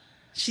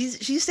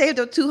 She saved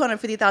up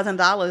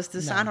 $250,000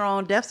 to sign her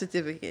own death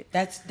certificate.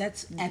 That's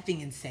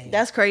effing insane.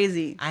 That's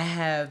crazy. I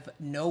have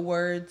no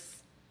words.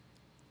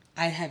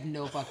 I have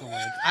no fucking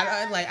words.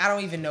 I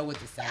don't even know what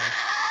to say.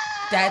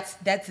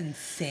 That's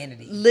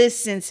insanity.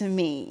 Listen to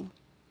me.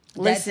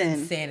 That's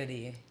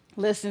insanity.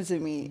 Listen to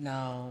me.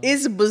 No.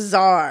 It's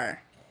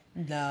bizarre.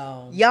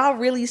 No. Y'all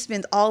really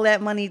spent all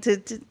that money to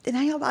and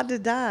now y'all about to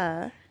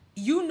die.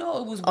 You know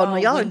it was wild. Oh no,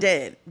 y'all are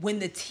dead. When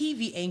the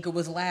TV anchor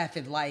was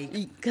laughing like,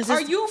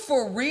 are you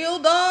for real,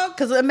 dog?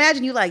 Because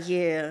imagine you like,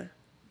 yeah,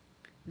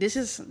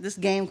 this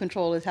game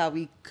control is how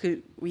we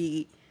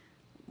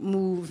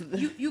move.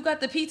 You got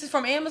the pizzas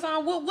from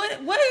Amazon?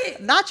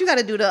 What? Not you got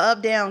to do the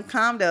up, down,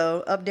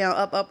 combo, up, down,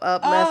 up,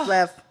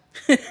 left.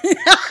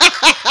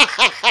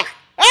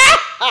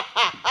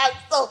 I'm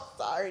so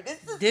sorry.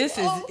 This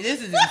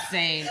is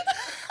insane.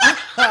 I'm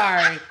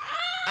sorry.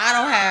 I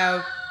don't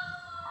have.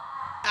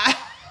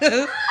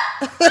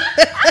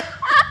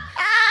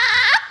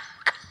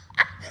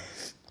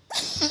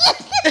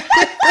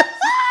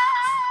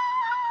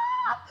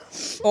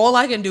 All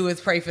I can do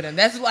is pray for them.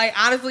 That's like,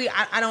 honestly,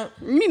 I don't.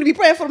 You need to be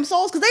praying for them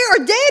souls because they are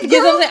dead, girl.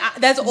 You know what I'm saying?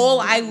 That's all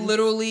I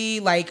literally,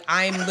 like,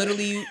 I'm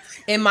literally,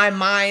 in my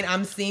mind,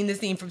 I'm seeing the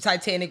scene from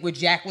Titanic where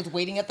Jack was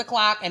waiting at the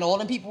clock and all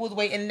them people was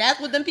waiting. And that's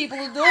what them people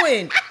was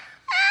doing.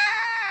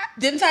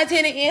 Them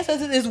Titanic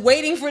ancestors is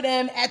waiting for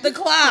them at the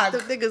clock. The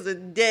niggas are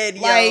dead,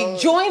 yo.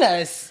 Like, join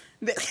us.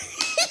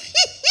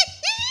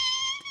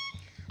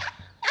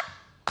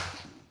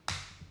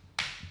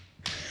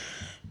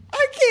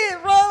 I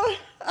can't, bro.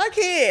 I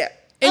can't.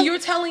 And you're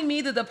telling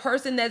me that the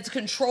person that's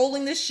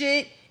controlling this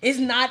shit is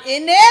not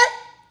in there?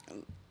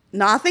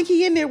 No, I think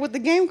he in there with the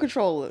game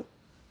controller.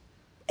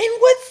 In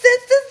what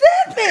sense does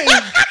that make?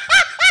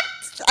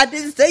 I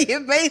didn't say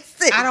it made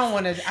sense.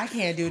 I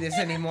can't do this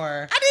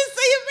anymore. I didn't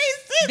say it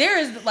made sense. There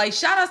is, like,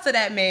 shout outs to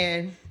that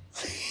man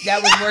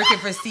that was working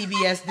for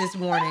CBS this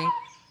morning.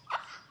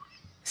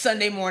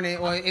 Sunday morning,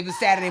 or it was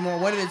Saturday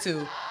morning, one of the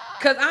two.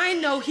 Because I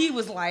know he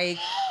was like,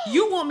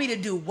 you want me to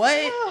do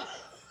what?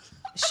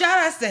 Shout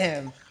outs to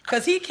him.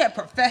 Because he kept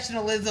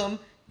professionalism.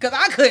 Because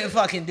I couldn't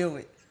fucking do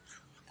it.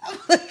 I'm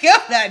like,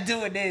 I'm not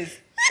doing this.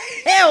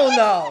 Hell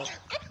no.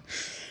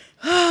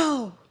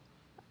 Oh.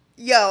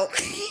 Yo.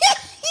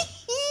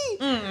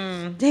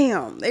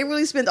 Damn. They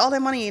really spent all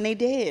that money and they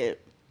dead.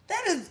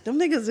 Them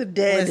niggas are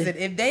dead. Listen,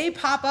 if they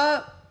pop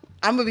up,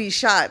 I'm going to be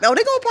shocked. Oh,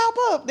 they going to pop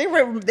up. They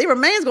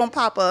remains going to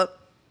pop up.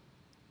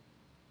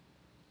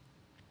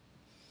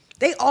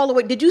 They all the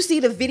way. Did you see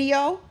the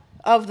video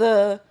of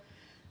the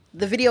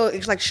video?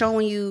 It's like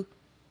showing you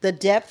the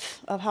depth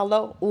of how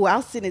low. Oh,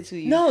 I'll send it to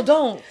you. No,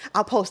 don't.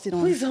 I'll post it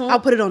on. Please don't. I'll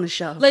put it on the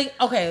show. Like,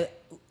 okay,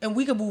 and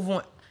we can move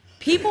on.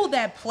 People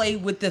that play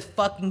with the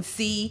fucking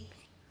sea,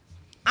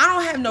 I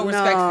don't have no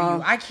respect for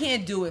you. I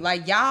can't do it.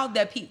 Like, y'all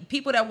that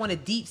people that want to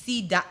deep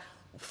sea dive,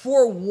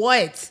 for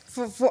what?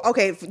 For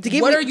okay, to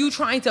give what me, are you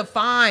trying to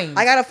find?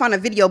 I gotta find a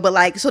video, but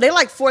like, so they're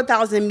like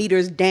 4,000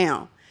 meters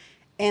down,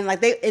 and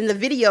like they in the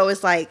video,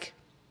 it's like,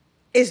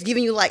 it's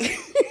giving you like,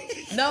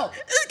 no,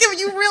 it's giving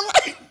you real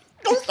life.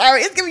 I'm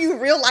sorry, it's giving you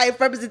real life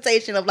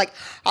representation of like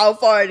how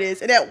far it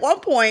is, and at one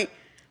point,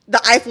 the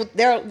Eiffel,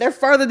 they're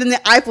further than the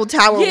Eiffel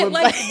Tower. Yeah,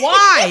 like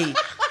why?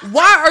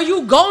 Why are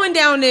you going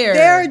down there?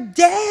 They're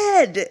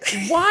dead.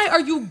 Why are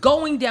you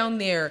going down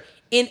there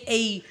in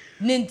a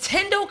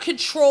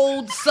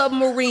Nintendo-controlled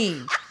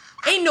submarine?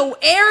 Ain't no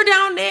air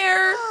down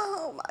there.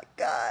 Oh my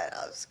God,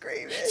 I'm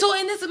screaming. So,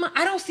 and this is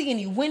I don't see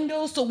any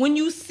windows. So when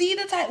you see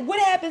the what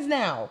happens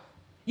now?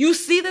 You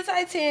see the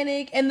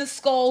Titanic and the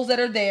skulls that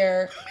are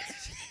there.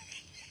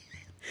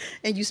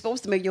 And you're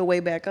supposed to make your way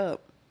back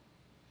up.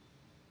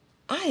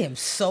 I am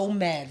so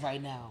mad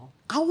right now.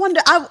 I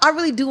wonder, I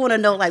really do want to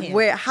know, like,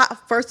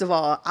 first of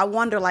all, I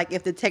wonder, like,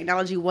 if the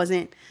technology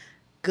wasn't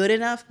good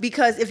enough.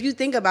 Because if you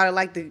think about it,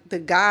 like, the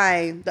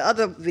guy, the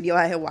other video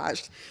I had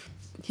watched,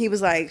 he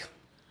was like,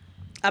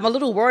 I'm a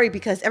little worried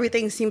because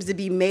everything seems to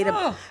be made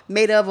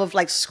of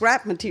like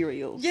scrap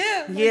materials.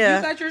 Yeah. Like Yeah.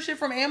 You got your shit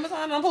from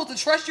Amazon. I'm supposed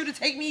to trust you to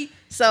take me.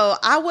 So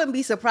I wouldn't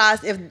be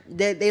surprised if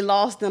they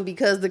lost them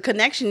because the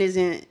connection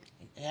isn't.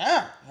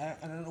 Yeah. I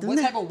don't know what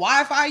type of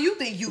Wi-Fi you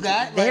think you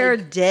got. They're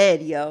Like,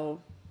 dead, yo.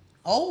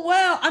 oh,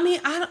 well. I mean,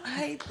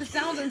 it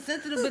sounds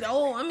insensitive, but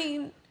I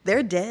mean.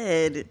 They're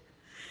dead.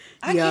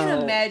 I Yo,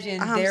 can't imagine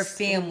I'm their so-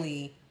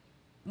 family.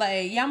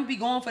 Like, yeah, I'm gonna be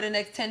gone for the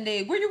next 10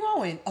 days. Where you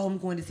going? Oh, I'm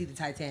going to see the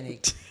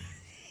Titanic.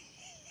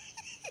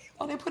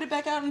 Oh, they put it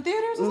back out in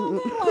theaters or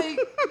something?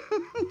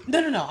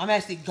 Like, no. I'm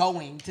actually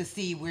going to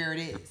see where it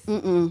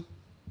is.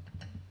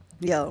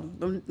 Yo,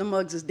 the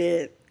mugs is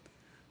dead.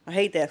 I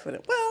hate that for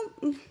them.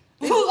 Well,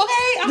 Okay,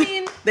 I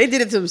mean, they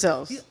did it to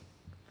themselves.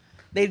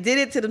 They did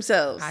it to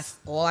themselves.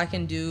 all I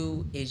can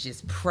do is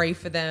just pray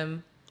for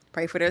them.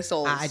 Pray for their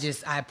souls.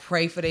 I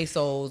pray for their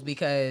souls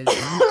because,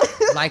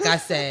 like I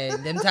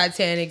said, them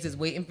Titanics is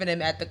waiting for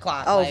them at the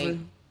clock. Oh, Like,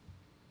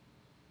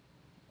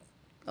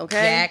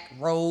 okay. Jack,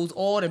 Rose,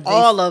 all of them.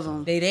 All of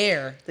them. They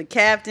there. The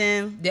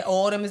captain.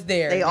 All of them is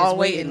there. They just all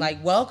waiting. waiting.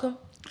 Like, welcome.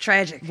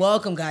 Tragic.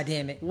 Welcome,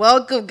 goddammit.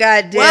 Welcome,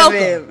 goddamn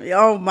Welcome. it.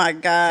 Oh my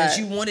God. Since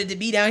you wanted to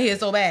be down here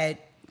so bad.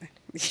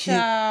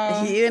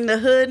 Child. You in the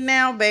hood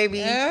now,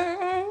 baby.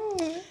 Oh.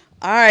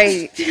 All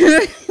right.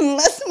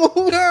 Let's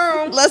move.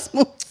 Girl. Let's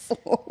move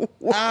forward.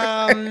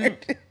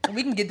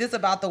 We can get this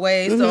about the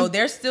way. So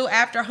they're still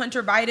after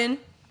Hunter Biden.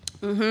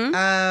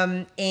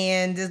 And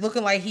it's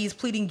looking like he's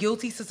pleading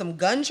guilty to some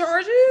gun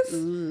charges.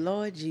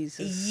 Lord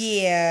Jesus.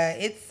 Yeah,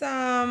 it's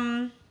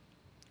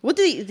What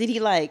did he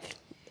like?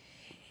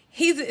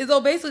 so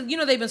basically,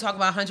 they've been talking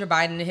about Hunter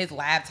Biden and his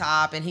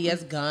laptop, and he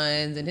has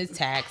guns and his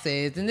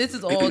taxes, and this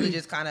is all to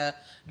just kind of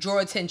draw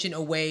attention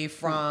away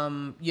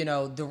from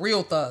the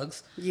real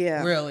thugs.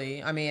 Yeah.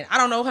 Really. I mean, I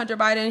don't know Hunter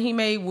Biden. He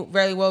may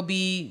very well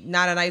be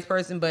not a nice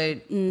person,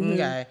 but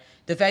okay.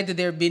 The fact that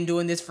they've been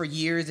doing this for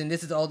years and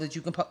this is all that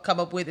you can come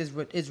up with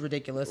is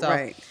ridiculous. So,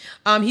 Right.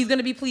 He's going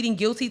to be pleading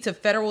guilty to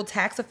federal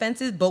tax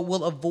offenses, but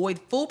will avoid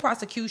full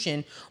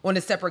prosecution on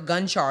a separate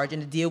gun charge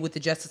in a deal with the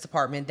Justice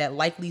Department that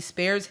likely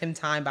spares him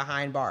time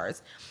behind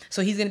bars.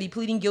 So he's going to be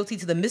pleading guilty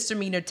to the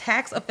misdemeanor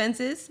tax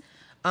offenses.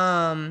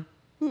 And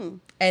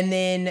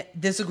then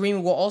this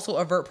agreement will also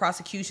avert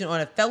prosecution on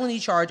a felony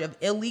charge of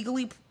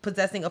illegally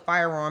possessing a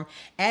firearm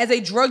as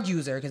a drug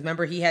user. Because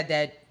remember, he had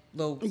that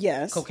little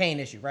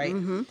cocaine issue, right?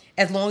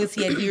 As long as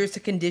he adheres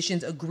to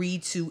conditions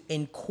agreed to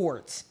in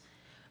court.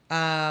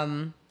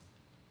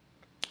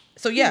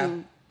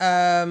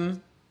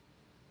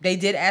 They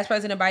did ask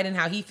President Biden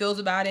how he feels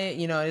about it.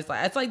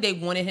 It's like they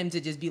wanted him to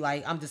just be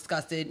like, I'm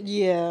disgusted.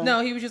 Yeah.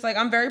 No, he was just like,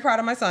 I'm very proud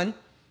of my son.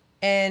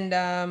 And,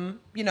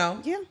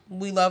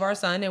 we love our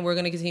son and we're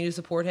going to continue to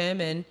support him.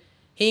 And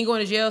he ain't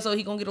going to jail, so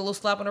he going to get a little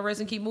slap on the wrist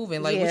and keep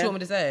moving. Like, what you want me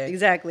to say?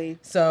 Exactly.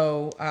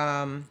 So, I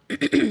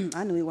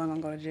knew he wasn't going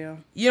to go to jail.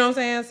 you know what I'm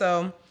saying?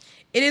 So,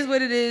 it is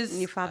what it is.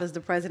 Your father's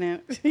the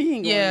president. He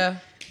ain't going Yeah.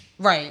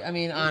 Right. I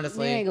mean,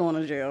 honestly. He ain't going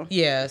to jail.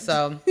 Yeah,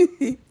 so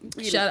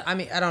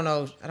I don't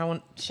know. I don't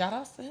want shout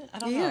outs to it? I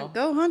don't know.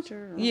 Go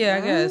Hunter. Yeah,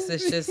 I guess.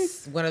 It's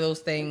just one of those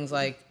things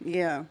like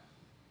Yeah.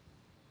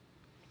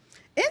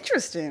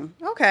 Interesting.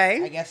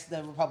 Okay. I guess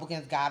the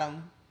Republicans got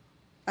him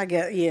I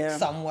guess, yeah.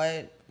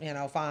 somewhat,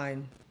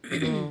 fine.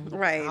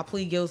 Right. I'll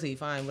plead guilty,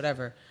 fine,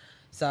 whatever.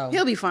 So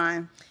He'll be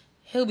fine.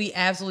 he'll be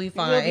absolutely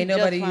fine. He'll be Ain't just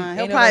nobody fine. ain't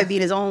He'll nobody- probably be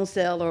in his own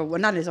cell or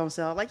not his own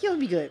cell. Like, he'll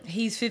be good.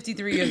 He's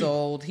 53 years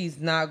old. He's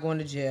not going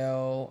to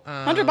jail.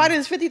 Hunter Biden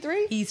is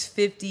 53? He's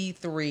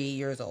 53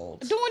 years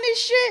old. Doing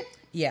this shit?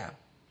 Yeah.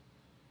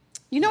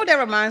 You know what that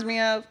reminds me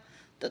of?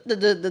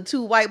 The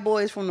two white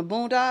boys from the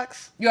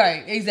Boondocks.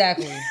 Right,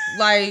 exactly.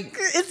 Like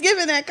It's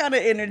giving that kind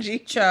of energy.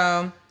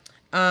 Child.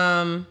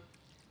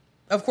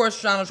 Of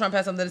course, Donald Trump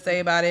has something to say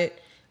about it.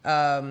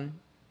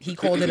 He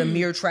called it a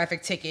mere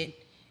traffic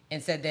ticket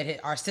and said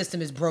that our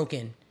system is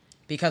broken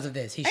because of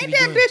this. He should Ain't be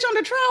that doing- bitch on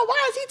the trial?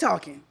 Why is he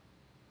talking?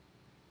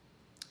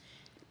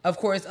 Of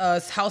course,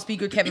 House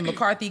Speaker Kevin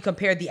McCarthy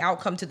compared the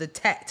outcome to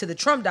the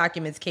Trump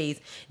documents case,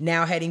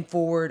 now heading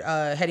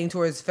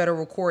towards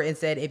federal court, and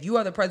said, "If you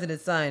are the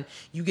president's son,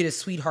 you get a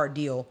sweetheart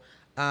deal."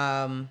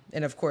 And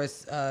of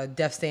course,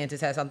 Def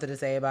Santis had something to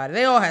say about it.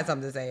 They all had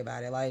something to say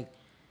about it. Like,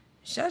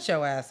 shut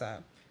your ass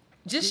up.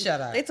 Just shut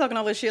up. They talking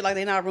all this shit like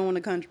they not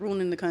ruining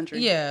the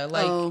country. Yeah,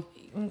 like, Oh,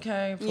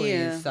 okay, please.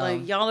 yeah, So,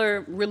 like y'all are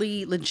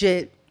really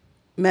legit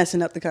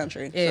messing up the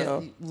country.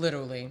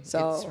 literally,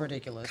 So it's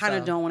ridiculous. Kind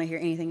of So, don't want to hear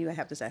anything you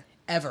have to say.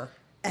 ever,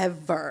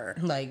 Ever.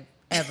 like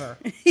ever.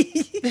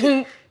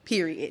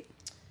 Period.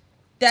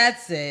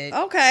 That's it.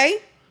 Okay.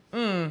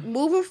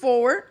 Moving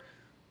forward.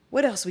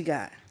 What else we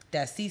got?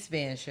 That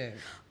C-SPAN shit.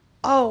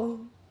 Oh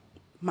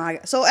my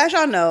God. So as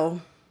y'all know,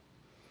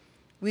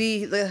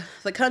 the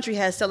country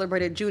has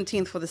celebrated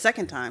Juneteenth for the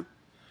second time.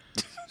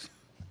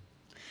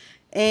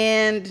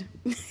 And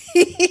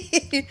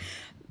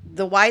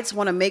the whites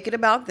want to make it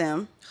about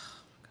them.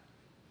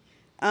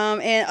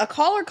 And a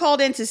caller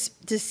called in to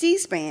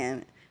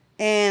C-SPAN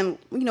and,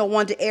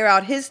 wanted to air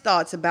out his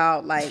thoughts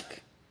about,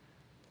 like,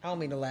 I don't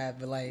mean to laugh,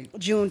 but like,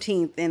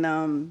 Juneteenth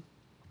and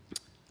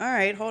All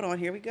right, hold on.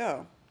 Here we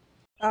go.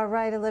 All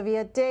right,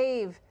 Olivia.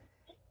 Dave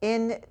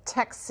in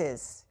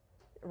Texas,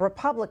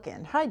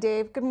 Republican. Hi,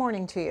 Dave. Good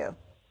morning to you.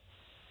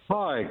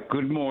 Hi,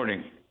 good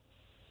morning.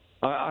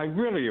 I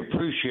really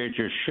appreciate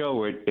your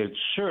show. It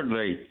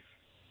certainly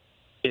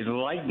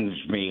enlightens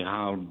me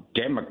how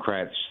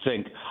Democrats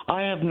think.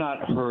 I have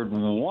not heard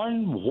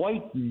one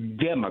white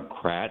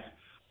Democrat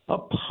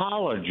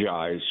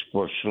apologize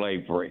for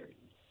slavery.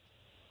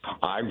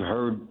 I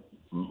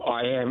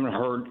haven't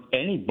heard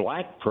any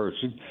black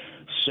person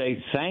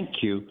say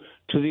thank you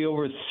to the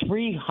over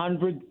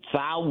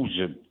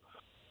 300,000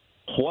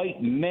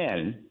 white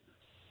men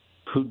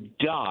who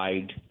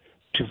died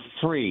to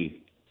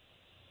free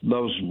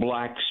those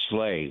black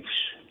slaves.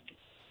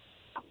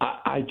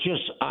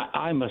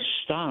 I'm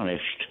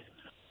astonished.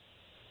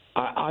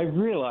 I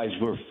realize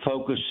we're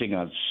focusing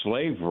on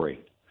slavery,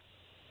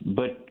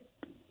 but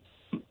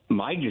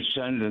my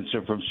descendants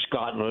are from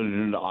Scotland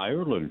and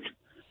Ireland.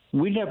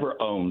 We never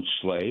owned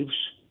slaves.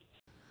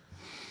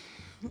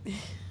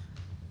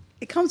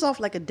 It comes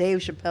off like a Dave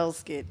Chappelle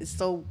skit. It's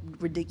so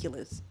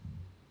ridiculous.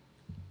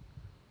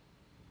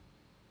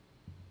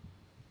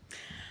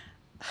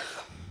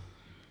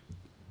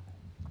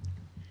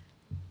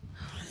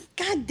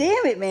 God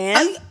damn it,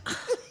 man.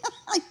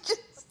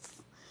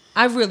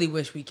 I really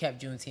wish we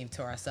kept Juneteenth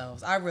to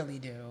ourselves. I really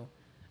do.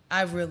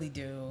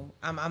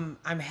 I'm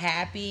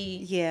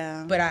happy.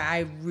 Yeah. But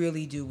I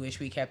really do wish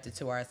we kept it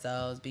to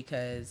ourselves,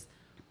 because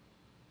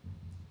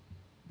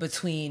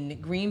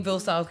between Greenville,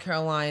 South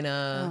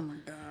Carolina, Oh my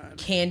God.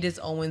 Candace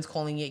Owens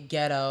calling it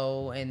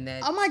ghetto, and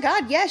that. Oh my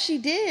God, yes, she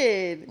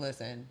did.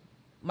 Listen,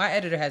 my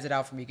editor has it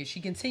out for me because she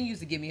continues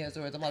to give me her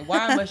stories. I'm like,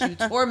 why must you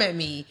torment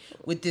me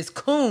with this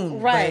coon?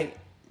 Right.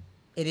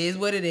 But it is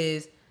what it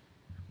is.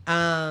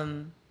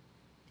 I'm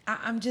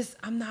not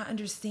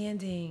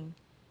understanding.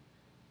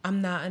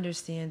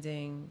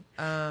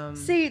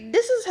 See,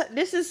 this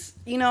is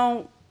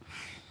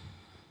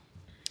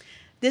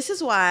this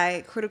is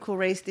why critical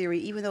race theory,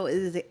 even though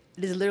it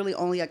is literally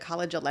only a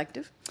college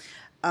elective,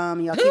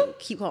 y'all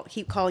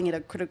keep calling it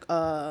a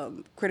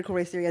critical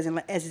race theory as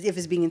if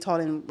it's being taught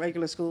in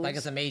regular schools, Like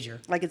it's a major.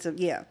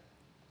 Yeah.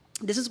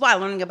 This is why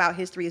learning about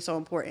history is so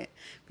important,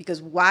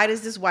 because why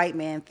does this white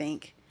man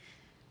think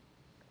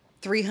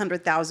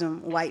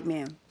 300,000 white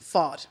men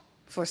fought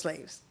for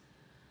slaves?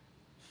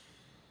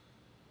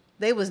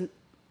 They was.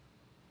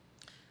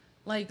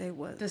 Like They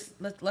was. this.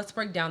 Let's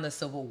break down the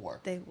Civil War.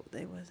 They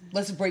wasn't.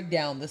 Let's break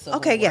down the Civil War.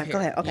 Okay, yeah, here. go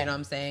ahead. Okay, You know what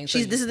I'm saying?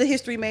 This is a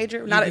history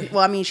major.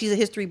 She's a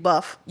history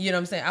buff. You know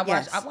what I'm saying? I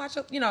Yes. watch.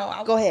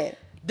 Go ahead.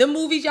 The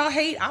movies y'all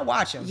hate, I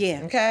watch them.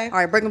 Yeah. Okay. All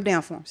right, break them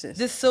down for him, sis.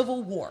 The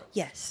Civil War.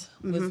 Yes.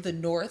 Was the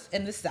North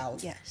and the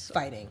South Yes.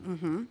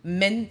 fighting.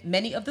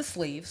 Many of the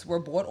slaves were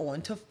brought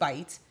on to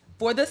fight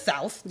for the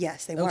South.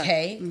 Yes, they were.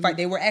 Okay.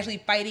 They were actually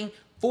fighting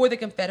for the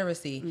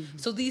Confederacy.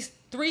 So these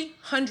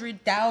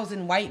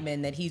 300,000 white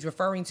men that he's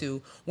referring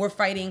to were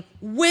fighting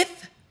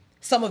with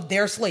some of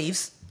their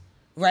slaves,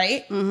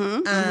 right?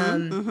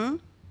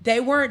 They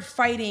weren't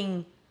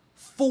fighting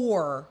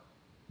for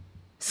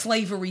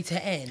slavery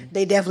to end.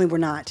 They definitely were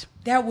not.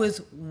 That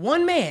was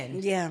one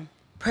man, Yeah.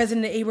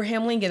 President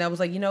Abraham Lincoln, that was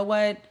like, you know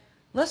what?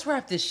 Let's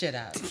wrap this shit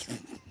up.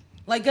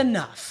 Like,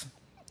 enough.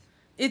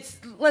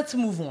 Let's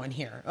move on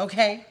here,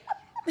 okay?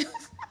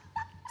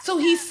 So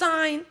he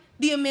signed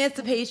the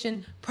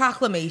Emancipation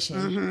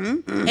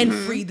Proclamation and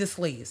freed the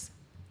slaves.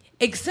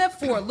 Except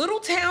for a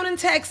little town in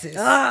Texas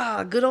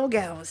Ah, good old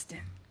Galveston.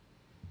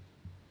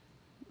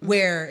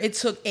 where it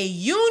took a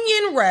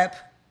union rep,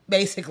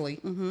 basically,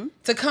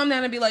 to come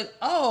down and be like,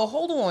 oh,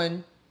 hold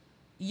on.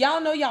 Y'all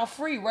know y'all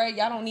free, right?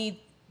 Y'all don't need.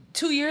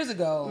 2 years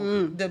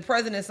ago, the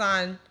president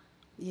signed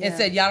and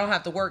said y'all don't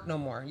have to work no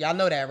more. Y'all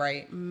know that,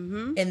 right?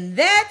 And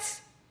that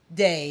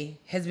day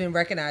has been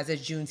recognized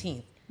as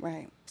Juneteenth.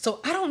 Right. So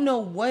I don't know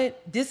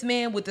what this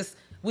man with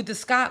the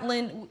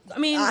Scotland. I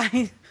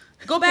mean,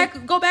 go back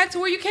to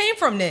where you came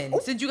from then,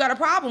 since you got a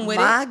problem with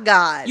My it.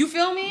 God. You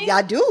feel me? Yeah,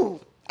 I do.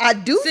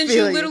 Since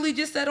feel you literally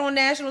just said on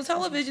national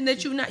television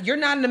that you're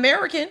not an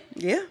American.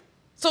 Yeah.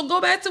 So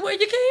go back to where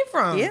you came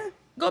from. Yeah.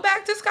 Go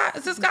back to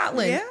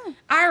Scotland. Yeah.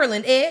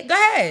 Ireland. Ed, go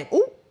ahead.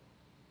 Ooh.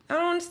 I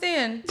don't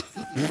understand.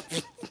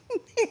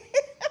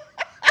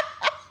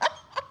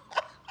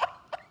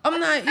 I'm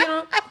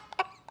not,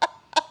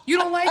 you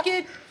don't like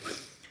it?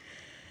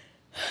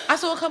 I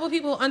saw a couple of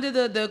people under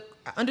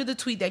the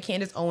tweet that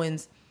Candace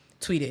Owens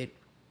tweeted.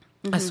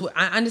 I swear,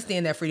 I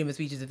understand that freedom of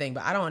speech is a thing,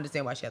 but I don't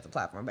understand why she has a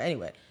platform. But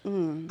anyway,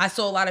 I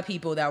saw a lot of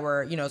people that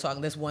were,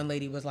 talking. This one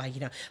lady was like,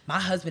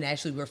 my husband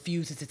actually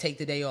refuses to take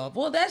the day off.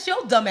 Well, that's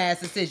your dumbass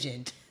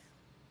decision.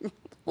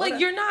 Like,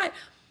 you're not.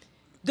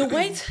 The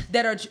whites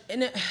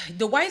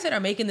that are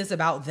making this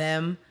about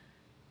them.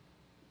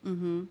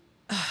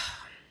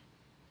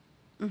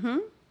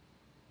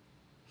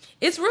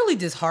 It's really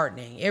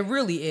disheartening. It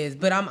really is.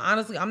 But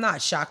I'm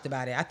not shocked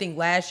about it. I think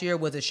last year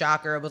was a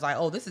shocker. It was like,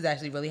 oh, this is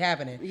actually really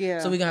happening. Yeah.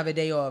 So we're going to have a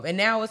day off. And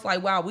now it's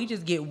like, wow, we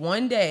just get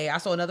one day. I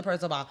saw another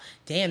person about,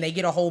 damn, they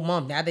get a whole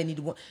month. Now they need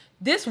to.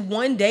 This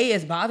one day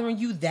is bothering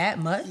you that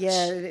much?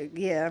 Yeah,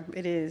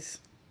 it is.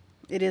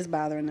 It is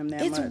bothering them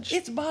that much.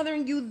 It's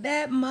bothering you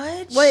that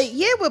much? Well,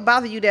 yeah, it would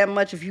bother you that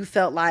much if you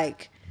felt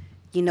like,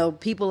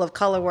 people of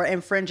color were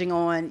infringing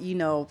on,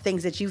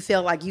 things that you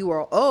feel like you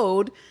were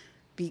owed,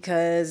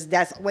 because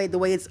that's the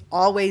way it's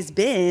always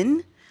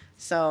been.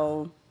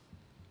 So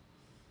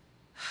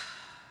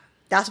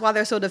that's why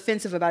they're so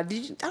defensive about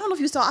it. I don't know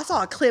if you saw. I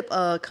saw a clip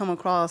come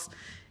across,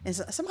 and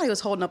somebody was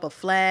holding up a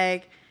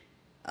flag.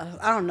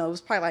 I don't know. It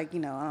was probably like, I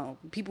don't know,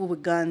 people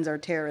with guns or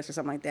terrorists or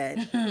something like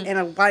that.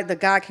 And the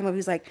guy came up.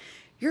 He's like,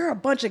 "You're a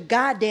bunch of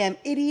goddamn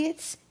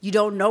idiots. You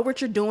don't know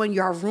what you're doing.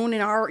 You're ruining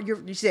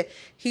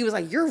he was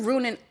like, you're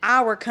ruining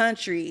our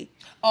country."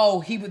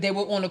 Oh, they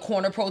were on the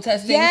corner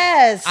protesting?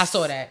 Yes. I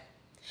saw that.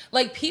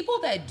 Like, people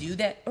that do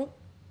that. Oh,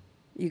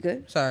 you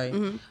good? Sorry.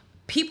 Mm-hmm.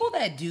 People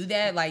that do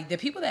that, like the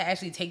people that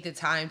actually take the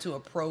time to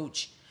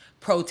approach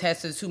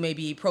protesters who may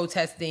be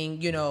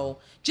protesting,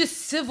 just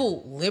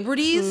civil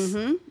liberties.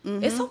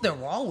 It's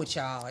something wrong with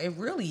y'all. It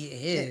really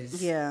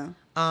is. Yeah.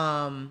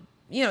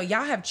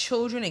 Y'all have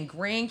children and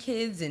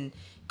grandkids and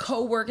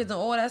co-workers and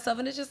all that stuff,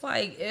 and it's just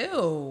like,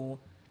 ew.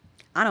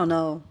 I don't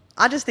know.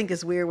 I just think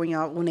it's weird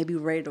when they be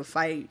ready to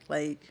fight.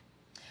 Like,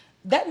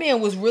 that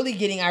man was really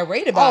getting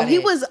irate about it. Oh, he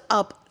was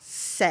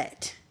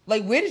upset.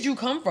 Like, where did you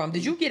come from?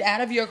 Did you get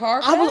out of your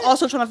car? I was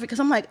also trying to, because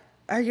I'm like,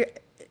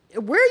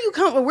 where's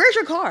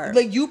your car?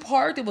 Like, you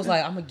parked, it was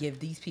like, I'm gonna give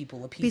these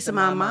people a piece of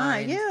my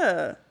mind.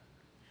 Yeah.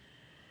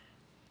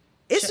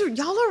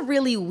 Y'all are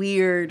really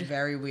weird.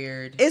 Very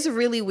weird. It's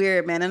really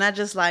weird, man. And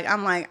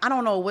I'm like, I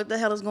don't know what the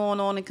hell is going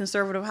on in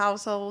conservative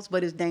households,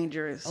 but it's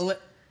dangerous.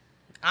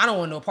 I don't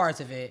want no parts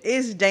of it.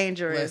 It's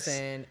dangerous.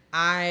 Listen,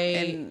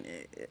 I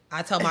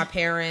tell my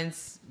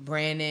parents,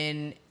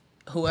 Brandon,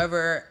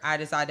 whoever I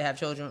decide to have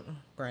children,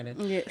 Brandon.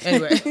 Yeah.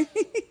 Anyway,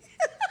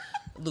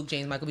 Luke,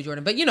 James, Michael B.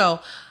 Jordan. But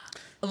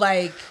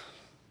like,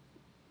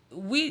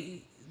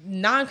 we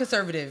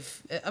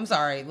non-conservative. I'm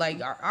sorry.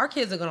 Like, our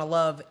kids are gonna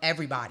love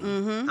everybody.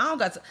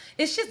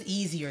 It's just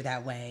easier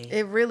that way.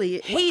 It really.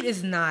 Hate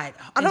is not.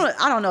 I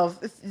don't know.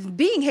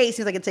 Being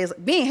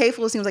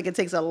hateful seems like it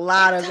takes a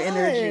lot of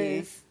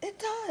energy. It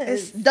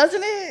does.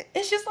 Doesn't it?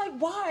 It's just like,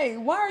 why?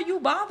 Why are you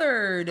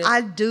bothered?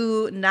 I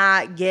do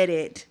not get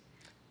it.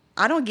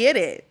 I don't get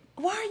it.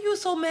 Why are you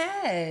so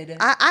mad?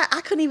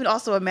 I couldn't even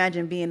also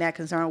imagine being that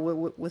concerned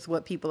with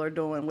what people are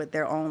doing with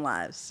their own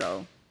lives.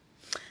 So,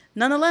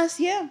 nonetheless,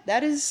 yeah,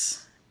 that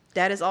is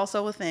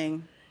also a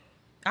thing.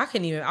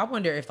 I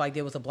wonder if like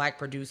there was a black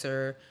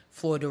producer,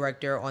 floor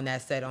director on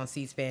that set on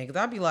C-SPAN,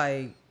 because I'd be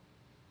like,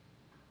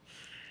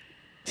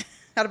 I'd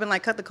have been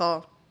like, cut the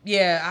call.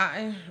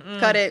 Yeah,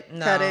 cut it.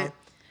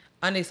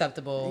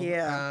 Unacceptable.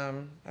 Yeah.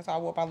 That's why I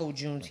wore my little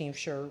Juneteenth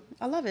shirt.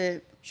 I love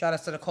it. Shout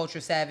out to the Culture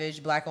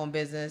Savage, black owned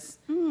business.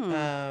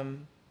 I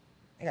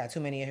got too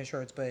many of his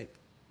shirts, but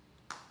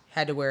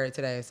had to wear it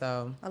today.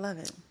 So I love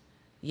it.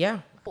 Yeah.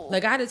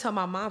 Like, I had to tell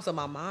my mom. So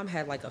my mom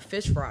had like a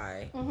fish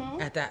fry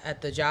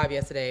at the job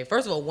yesterday.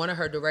 First of all, one of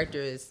her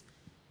directors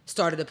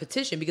started a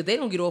petition because they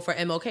don't get off for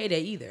MLK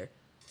Day either.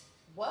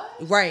 What?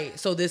 Right.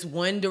 So this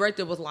one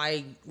director was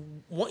like,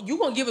 you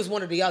gonna give us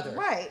one or the other.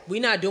 Right. We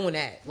not doing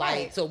that. Like,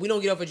 right. So we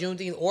don't get off for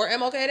Juneteenth or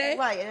MLK Day.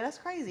 Right. And that's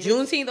crazy.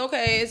 Juneteenth,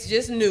 okay, it's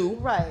just new.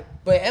 Right.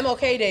 But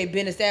MLK Day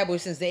been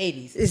established since the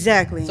 80s.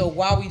 Exactly. So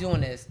why are we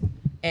doing this?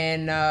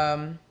 And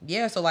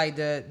so like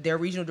their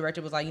regional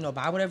director was like,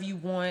 buy whatever you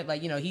want.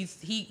 Like,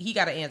 he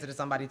got to answer to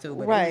somebody too.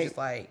 But right. he was just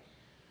like,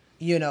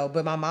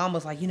 but my mom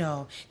was like,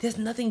 there's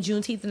nothing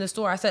Juneteenth in the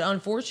store. I said,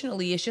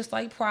 unfortunately, it's just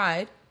like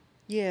Pride.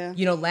 Yeah.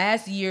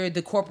 Last year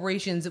the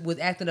corporations was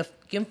acting a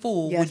fucking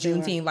fool with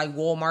Juneteenth, like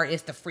Walmart,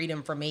 it's the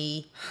freedom for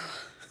me.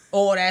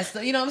 All that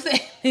stuff. You know what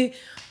I'm saying?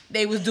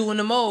 They was doing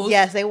the most.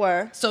 Yes, they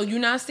were. So you're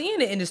not seeing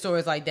it in the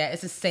stores like that.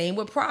 It's the same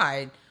with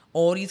Pride.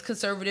 All these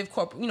conservative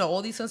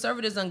all these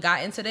conservatives done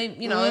got into them.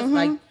 It's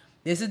like,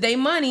 this is their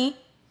money.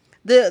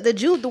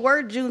 The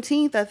word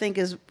Juneteenth, I think,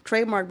 is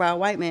trademarked by a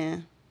white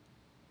man.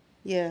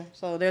 Yeah,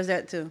 so there's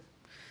that too.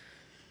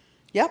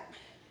 Yep.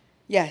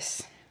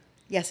 Yes.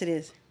 Yes, it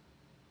is.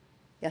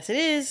 Yes, it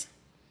is.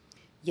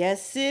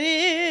 Yes, it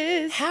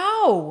is.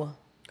 How?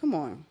 Come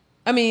on.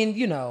 I mean,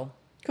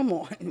 Come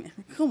on.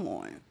 Come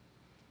on.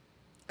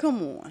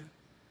 Come on.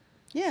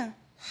 Yeah.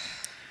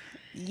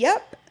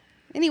 Yep.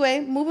 Anyway,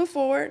 moving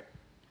forward.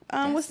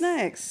 What's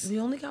next? We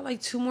only got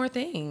like 2 more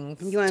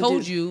things.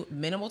 You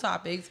minimal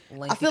topics.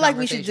 I feel like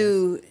we should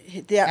do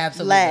that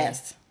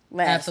last.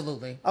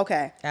 Absolutely.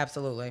 Okay.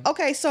 Absolutely.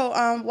 Okay,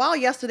 so while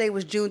yesterday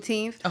was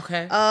Juneteenth,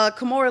 okay,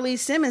 Kamora Lee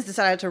Simmons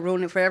decided to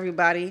ruin it for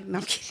everybody. No,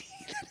 I'm kidding.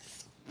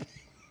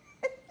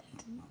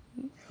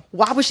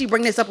 Why would she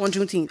bring this up on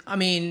Juneteenth? I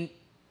mean,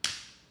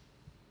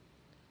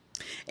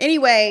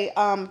 anyway,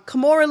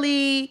 Kamora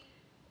Lee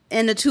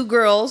and the 2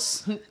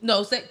 girls.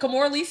 No, say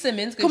Kamora Lee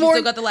Simmons, because you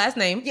still got the last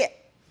name. Yeah.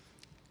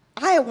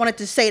 I wanted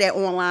to say that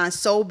online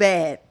so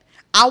bad.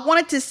 I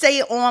wanted to say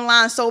it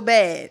online so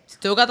bad.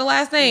 Still got the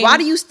last name. Why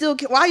you still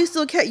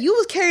care? You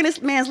was carrying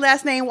this man's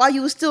last name while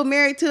you was still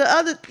married to the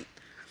other.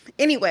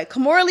 Anyway,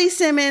 Kamora Lee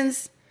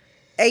Simmons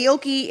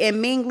Aoki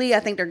and Ming Lee, I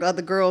think they're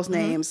the girls'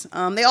 names.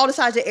 They all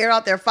decided to air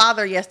out their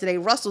father yesterday,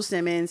 Russell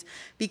Simmons,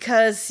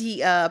 because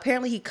he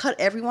apparently he cut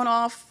everyone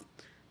off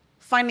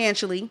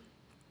financially.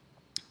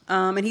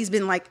 And he's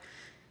been like,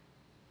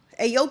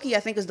 Aoki, I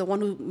think, is the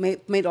one who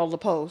made all the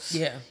posts.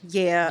 Yeah.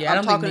 Yeah. I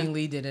don't think Ming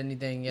Lee did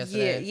anything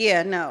yesterday.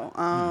 Yeah,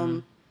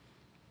 no.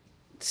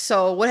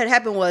 So what had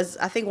happened was,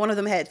 I think one of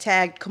them had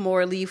tagged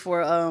Kimora Lee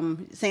for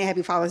saying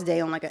Happy Father's Day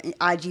on like an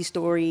IG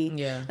story.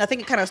 Yeah. And I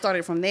think it kind of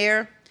started from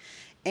there.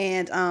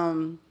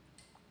 And,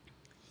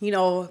 you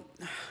know,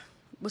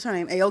 what's her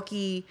name?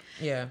 Aoki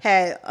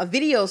had a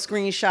video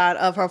screenshot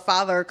of her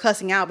father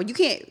cussing out, but you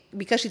can't,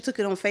 because she took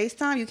it on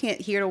FaceTime, you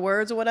can't hear the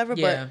words or whatever.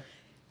 Yeah. But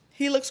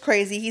he looks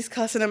crazy. He's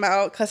cussing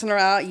her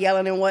out,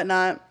 yelling and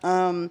whatnot.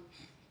 And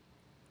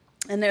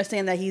they're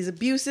saying that he's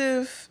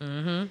abusive.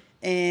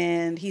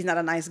 And he's not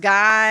a nice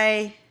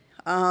guy.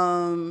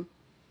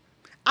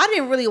 I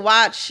didn't really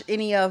watch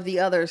any of the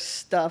other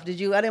stuff. Did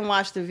you? I didn't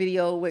watch the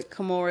video with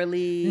Kimora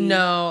Lee.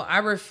 No, I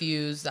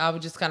refused. I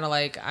was just kind of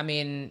like, I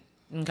mean,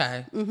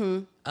 okay.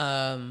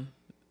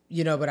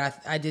 You know, but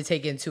I did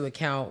take into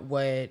account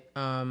what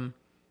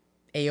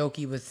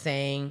Aoki was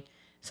saying.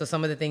 So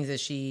some of the things that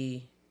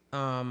she...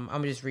 I'm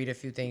gonna just read a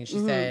few things. She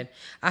said,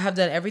 I have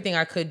done everything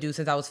I could do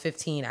since I was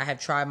 15. I have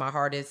tried my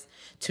hardest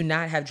to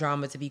not have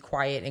drama, to be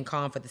quiet and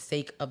calm for the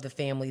sake of the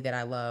family that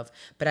I love.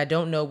 But I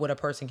don't know what a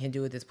person can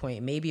do at this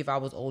point. Maybe if I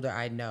was older,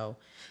 I'd know.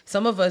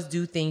 Some of us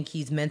do think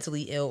he's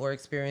mentally ill or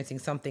experiencing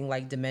something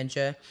like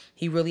dementia.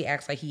 He really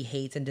acts like he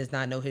hates and does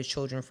not know his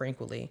children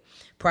frequently.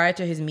 Prior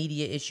to his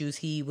media issues,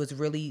 he was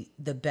really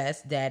the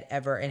best dad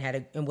ever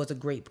and was a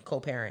great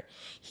co-parent.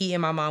 He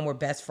and my mom were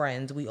best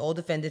friends. We all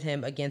defended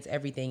him against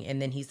everything,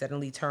 and then he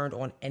suddenly turned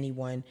on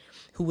anyone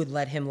who would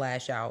let him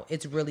lash out.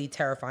 It's really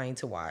terrifying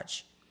to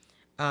watch.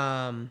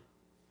 And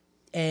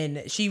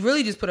she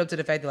really just put up to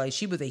the fact that like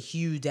she was a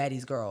huge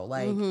daddy's girl.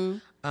 Like,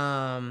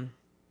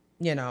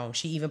 you know,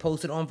 she even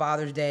posted on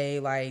Father's Day,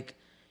 like,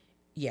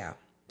 yeah.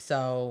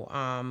 So,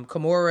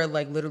 Kimora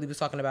like literally was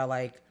talking about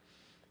like,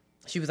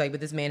 she was like, but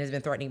this man has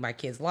been threatening my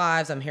kids'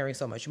 lives. I'm hearing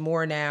so much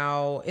more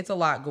now. It's a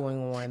lot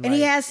going on. And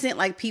he has sent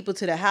like people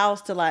to the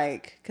house to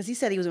like, because he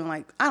said he was doing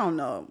like, I don't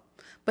know.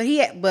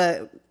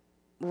 But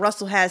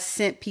Russell has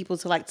sent people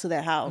to like to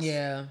their house.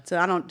 Yeah.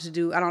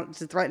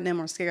 To threaten them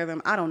or scare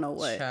them. I don't know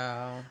what.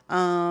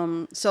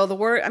 Child. So the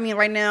word, I mean,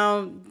 right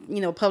now,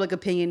 you know, public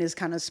opinion is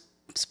kind of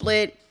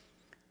split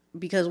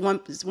because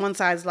one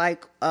side's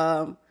like,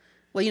 well,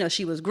 you know,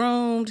 she was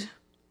groomed.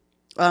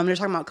 They're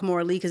talking about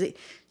Kimora Lee because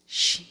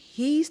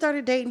he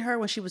started dating her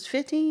when she was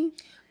 15.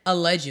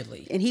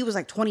 Allegedly. And he was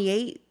like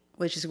 28,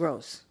 which is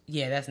gross.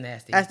 Yeah, that's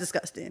nasty. That's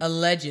disgusting.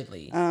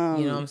 Allegedly. You know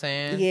what I'm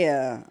saying?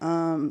 Yeah.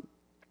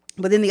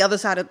 But then the other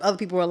side of other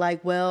people were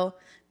like, well,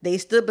 they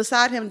stood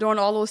beside him during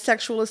all those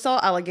sexual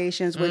assault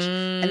allegations,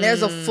 and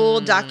there's a full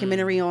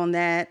documentary on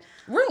that.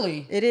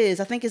 Really? It is.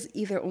 I think it's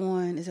either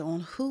on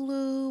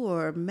Hulu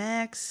or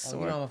Max? Oh,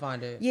 you know I'm gonna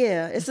find it.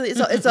 Yeah,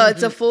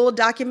 it's a full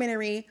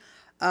documentary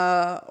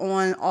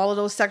on all of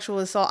those sexual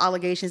assault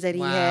allegations that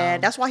he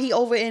had. That's why he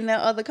over in the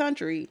other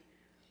country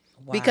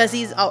because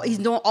he's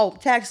doing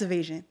tax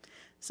evasion.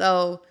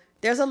 So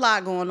there's a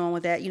lot going on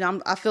with that. You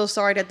know, I feel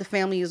sorry that the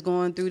family is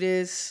going through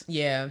this.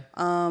 Yeah.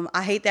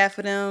 I hate that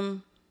for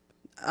them.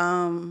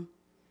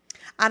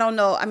 I don't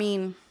know. I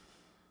mean,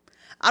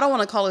 I don't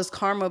want to call this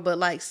karma, but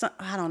like,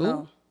 I don't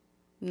know.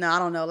 No, I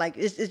don't know. Like,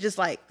 it's just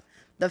like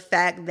the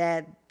fact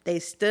that they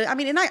stood. I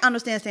mean, and I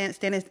understand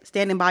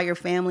standing by your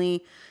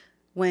family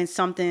when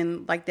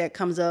something like that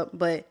comes up,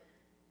 but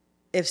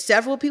if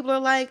several people are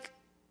like,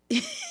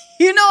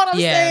 you know what I'm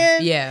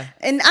saying? Yeah.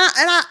 And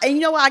you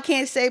know what I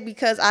can't say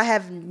because I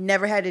have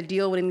never had to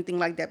deal with anything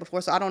like that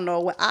before, so I don't know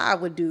what I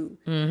would do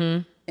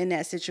in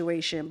that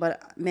situation.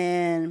 But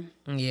man,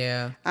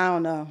 yeah, I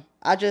don't know.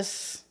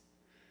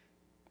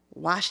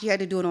 Why she had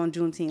to do it on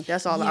Juneteenth?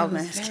 That's all I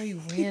was asking.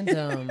 Very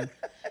random.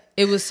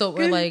 It was so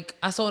like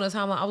I saw in the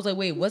timeline. I was like,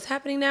 wait, what's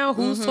happening now?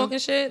 Who's talking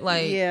shit?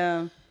 Like,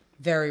 yeah,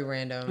 very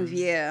random.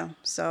 Yeah.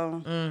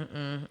 So.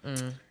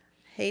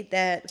 Hate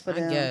that for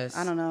them. Guess.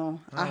 I don't know.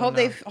 I hope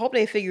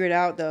they figure it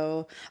out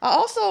though. I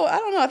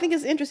don't know. I think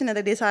it's interesting that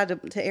they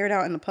decided to air it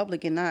out in the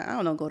public and not, I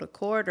don't know, go to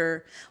court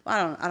or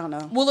I don't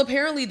know. Well,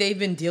 apparently they've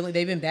been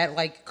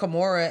like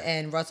Kimora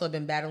and Russell have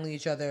been battling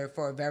each other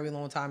for a very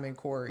long time in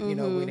court, you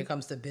know, when it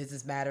comes to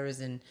business matters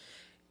and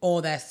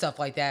all that stuff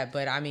like that.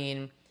 But I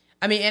mean,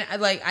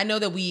 and like, I know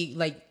that we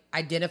like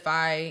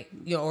identify,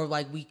 you know, or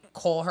like we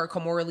call her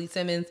Kimora Lee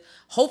Simmons.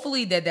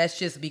 Hopefully that's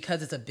just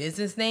because it's a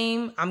business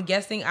name. I'm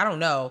guessing. I don't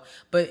know.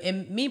 But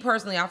in me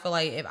personally, I feel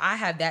like if I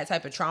have that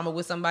type of trauma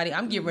with somebody,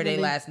 I'm getting rid of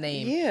their last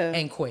name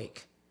and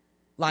quick.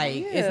 Like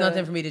it's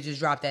nothing for me to just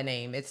drop that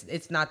name.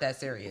 It's not that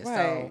serious. Right.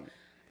 So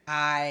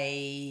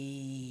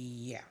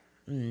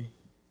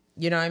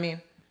you know what I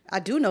mean? I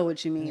do know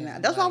what you mean.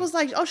 That's why I was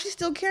like, oh, she's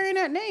still carrying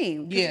that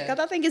name. Because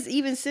I think it's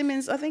even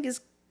Simmons. I think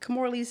it's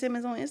Kimora Lee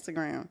Simmons on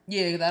Instagram.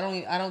 Yeah, because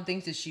I don't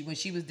think that when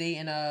she was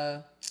dating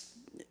Jamon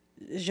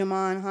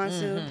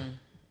Hansu.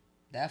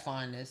 That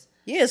fineness.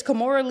 Yeah, it's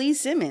Kimora Lee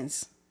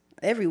Simmons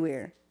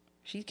everywhere.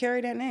 She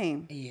carried that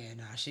name. Yeah,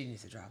 nah, she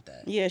needs to drop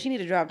that. Yeah, she need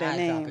to drop that I'd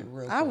name. drop it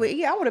real I quick.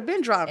 would have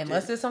been dropped.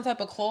 Unless there's some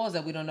type of clause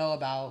that we don't know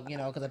about,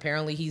 because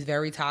apparently he's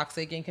very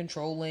toxic and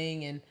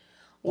controlling and.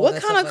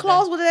 What kind of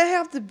clause would that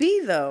have to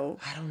be though?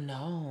 I don't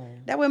know.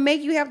 That would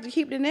make you have to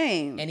keep the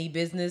name. Any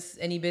business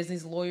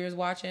lawyers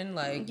watching?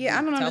 Like, yeah,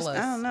 I don't understand.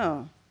 I don't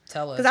know.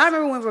 Tell us. Because I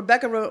remember when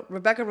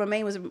Rebecca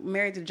Romaine was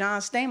married to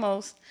John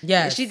Stamos.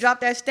 Yes. She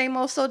dropped that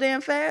Stamos so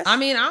damn fast. I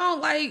mean, I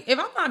don't if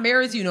I'm not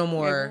married to you no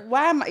more.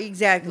 Why am I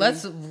exactly?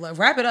 Let's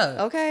wrap it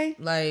up. Okay.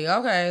 Like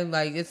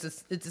it's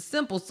a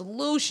simple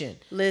solution.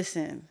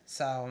 Listen.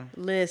 So.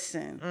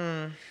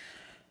 Listen.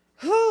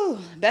 Whew.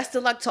 Best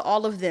of luck to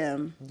all of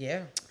them.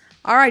 Yeah.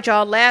 All right,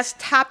 y'all. Last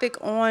topic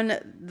on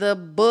the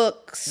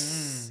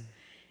books.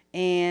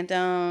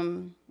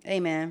 And hey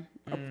man,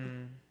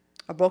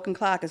 a broken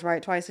clock is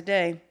right twice a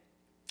day.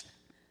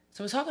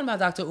 So we're talking about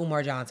Dr.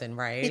 Umar Johnson,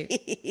 right?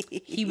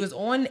 He was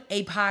on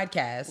a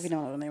podcast. We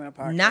don't know the name of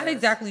the podcast. Not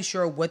exactly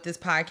sure what this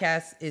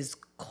podcast is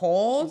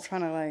called. I'm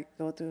trying to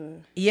go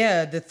through.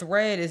 Yeah, the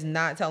thread is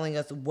not telling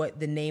us what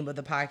the name of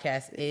the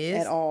podcast is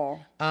at all.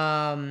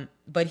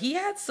 But he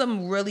had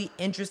some really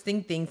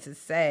interesting things to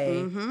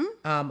say.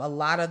 A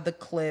lot of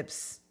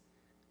clips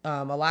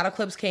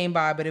came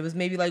by, but it was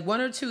maybe like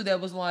one or two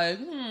that was like,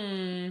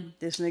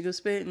 this nigga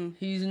spitting.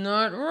 He's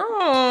not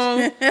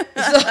wrong.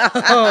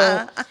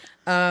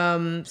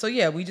 So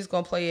yeah, we just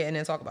gonna play it and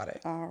then talk about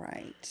it. All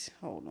right,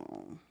 hold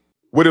on.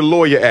 Where the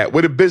lawyer at?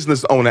 Where the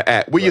business owner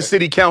at? Where your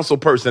city council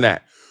person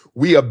at?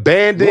 We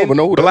abandon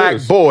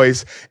black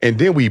boys, and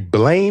then we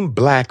blame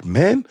black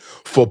men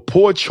for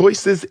poor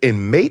choices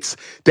in mates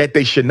that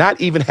they should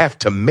not even have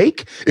to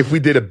make if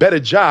we did a better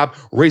job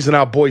raising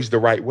our boys the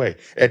right way.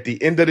 At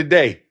the end of the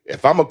day,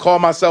 if I'm going to call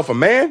myself a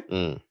man,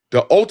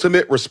 the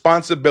ultimate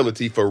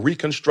responsibility for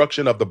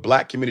reconstruction of the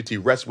black community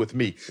rests with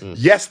me.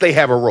 Yes, they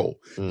have a role.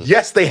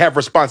 Yes, they have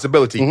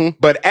responsibility.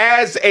 But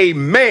as a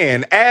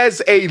man,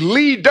 as a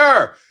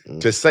leader,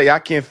 to say I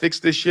can't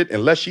fix this shit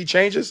unless she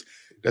changes,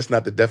 that's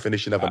not the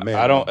definition of a man.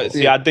 I don't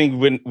see. I think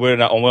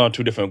we're on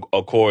two different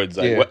accords.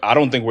 Like, I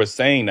don't think we're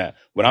saying that.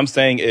 What I'm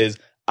saying is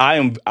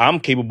I'm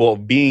capable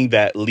of being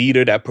that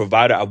leader, that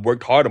provider. I've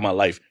worked hard in my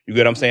life. You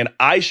get what I'm saying?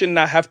 I should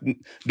not have to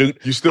do.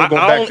 You still go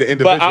back to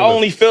individualism. But I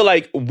only feel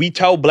like we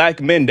tell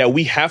black men that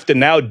we have to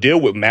now deal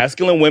with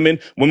masculine women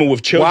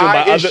with children.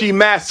 Why is she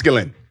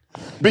masculine?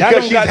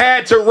 Because she's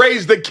had to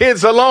raise the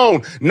kids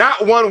alone.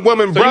 Not one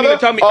woman, so brother. You mean to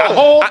tell me, a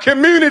whole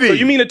community. So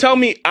you mean to tell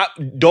me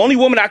the only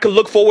woman I could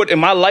look forward in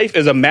my life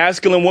is a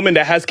masculine woman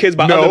that has kids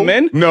by other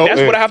men? No.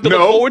 That's what I have to look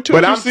forward to?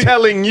 But I'm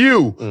telling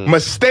you,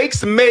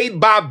 mistakes made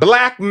by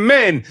black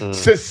men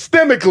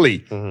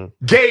systemically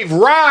gave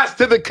rise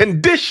to the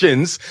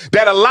conditions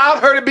that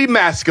allowed her to be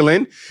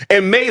masculine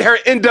and made her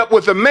end up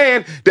with a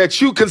man that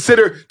you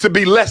consider to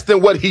be less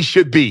than what he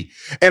should be.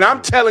 And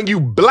I'm telling you,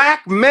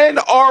 black men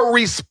are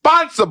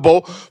responsible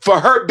for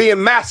her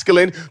being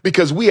masculine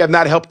because we have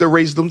not helped her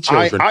raise them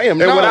children. I am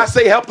and not. when I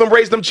say help them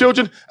raise them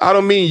children, I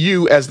don't mean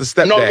you as the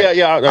stepdad.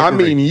 No, I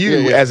mean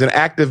you as an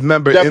active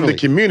member in the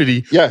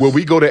community where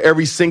we go to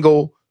every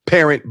single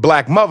parent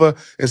black mother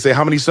and say,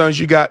 how many sons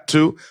you got?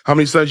 2? How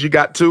many sons you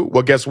got? 2?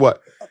 Well, guess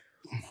what?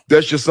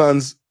 That's your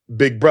son's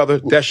big brother.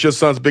 That's your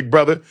son's big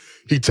brother.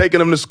 He taking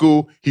them to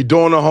school. He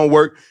doing the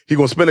homework. He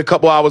gonna spend a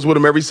couple hours with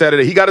them every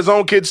Saturday. He got his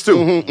own kids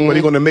too, but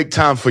he gonna make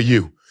time for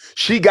you.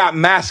 She got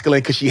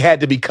masculine because she had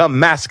to become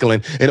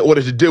masculine in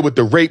order to deal with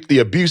the rape, the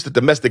abuse, the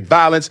domestic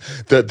violence,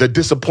 the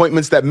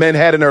disappointments that men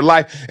had in her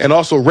life, and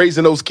also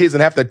raising those kids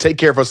and having to take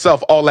care of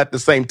herself all at the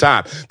same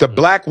time. The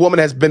black woman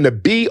has been the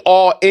be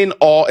all in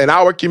all in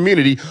our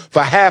community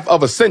for half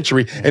of a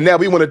century. And now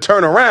we want to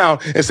turn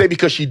around and say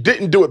because she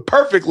didn't do it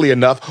perfectly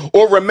enough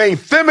or remain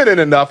feminine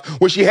enough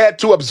when she had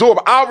to absorb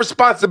our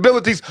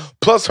responsibilities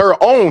plus her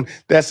own,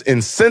 that's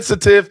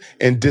insensitive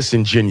and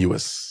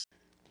disingenuous.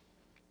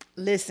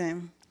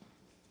 Listen.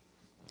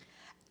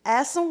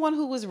 As someone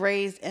who was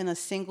raised in a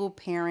single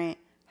parent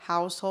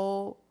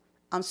household,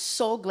 I'm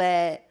so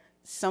glad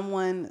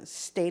someone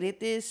stated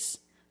this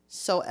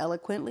so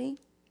eloquently.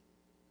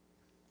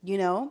 You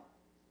know,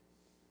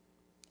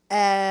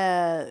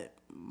 my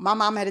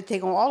mom had to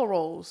take on all the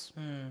roles.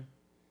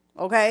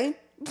 Okay?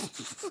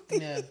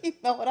 Yeah. You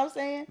know what I'm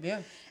saying? Yeah.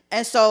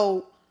 And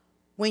so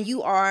when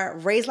you are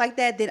raised like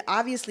that, then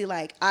obviously,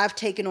 like, I've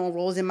taken on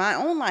roles in my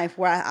own life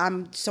where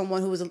I'm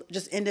someone who was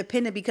just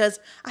independent because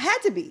I had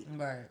to be.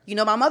 Right. You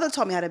know, my mother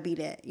taught me how to be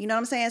that. You know what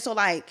I'm saying? So,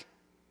 like,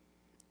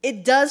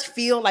 it does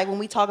feel like when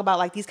we talk about,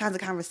 like, these kinds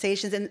of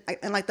conversations and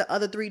like, the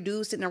other 3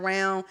 dudes sitting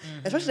around,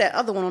 especially that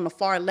other one on the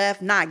far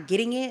left, not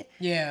getting it.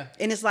 Yeah.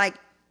 And it's like,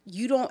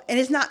 you don't, and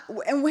it's not,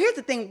 and here's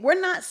the thing, we're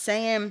not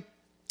saying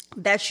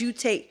that you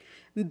take,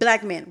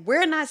 black men,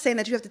 we're not saying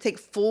that you have to take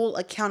full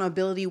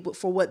accountability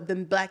for what the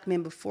black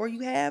men before you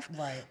have.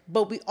 Right.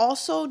 But we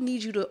also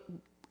need you to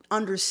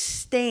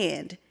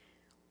understand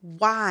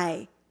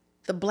why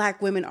the black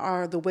women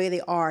are the way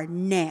they are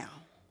now.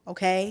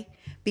 okay?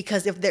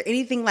 Because if they're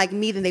anything like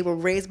me, then they were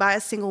raised by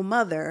a single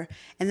mother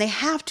and they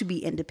have to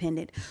be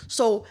independent.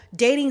 So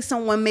dating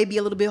someone may be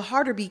a little bit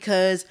harder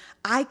because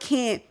I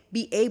can't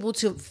be able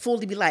to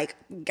fully be like,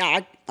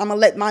 God, I'm gonna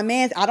let my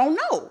man, I don't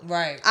know.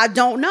 Right. I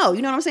don't know.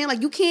 You know what I'm saying?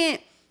 Like you can't,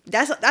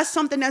 that's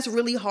something that's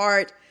really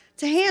hard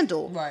to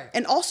handle. Right.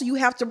 And also you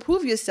have to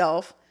prove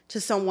yourself to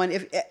someone,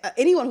 if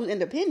anyone who's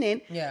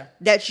independent, yeah,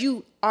 that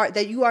you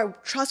are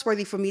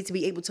trustworthy for me to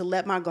be able to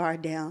let my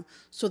guard down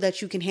so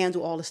that you can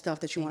handle all the stuff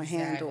that you want to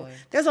handle.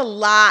 There's a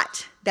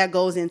lot that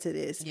goes into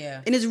this.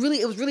 Yeah. And it was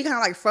really kind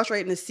of like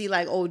frustrating to see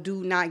like, oh,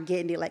 dude not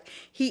getting it. Like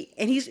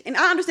and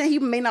I understand he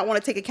may not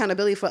want to take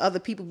accountability for other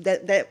people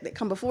that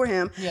come before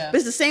him. Yeah. But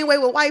it's the same way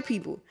with white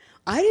people.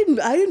 I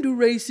didn't do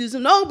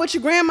racism. No, but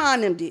your grandma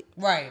and them did.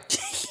 Right.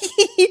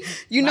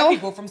 You know,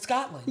 people from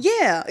Scotland.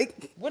 Yeah.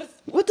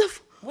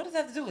 What does that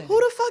have to do with it? Who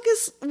the fuck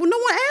is? Well, no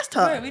one asked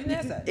her. Right, we didn't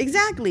ask that.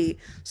 Exactly.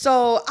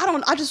 So I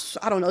don't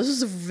know. This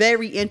is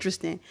very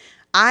interesting.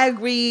 I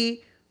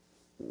agree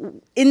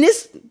in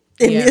this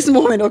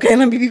moment. Okay,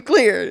 let me be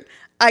clear.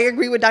 I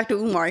agree with Dr.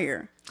 Umar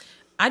here.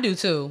 I do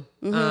too.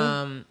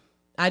 Mm-hmm.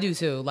 I do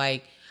too.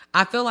 Like,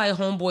 I feel like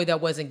homeboy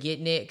that wasn't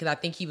getting it because I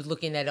think he was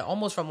looking at it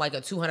almost from like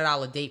a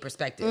 $200 date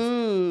perspective.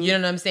 You know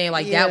what I'm saying?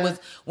 Like that was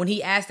when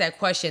he asked that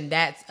question.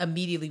 That's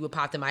immediately what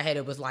popped in my head.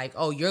 It was like,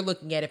 oh, you're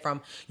looking at it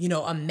from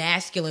a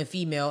masculine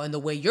female, and the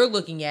way you're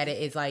looking at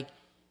it is like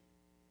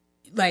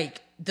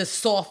the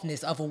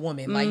softness of a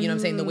woman. Like you know what I'm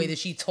saying? The way that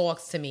she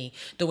talks to me,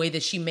 the way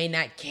that she may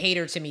not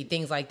cater to me,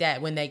 things like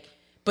that.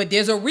 But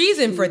there's a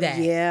reason for that.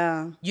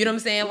 Yeah. You know what I'm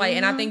saying? Like,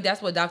 and I think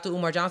that's what Dr.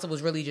 Umar Johnson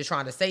was really just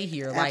trying to say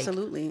here. Like,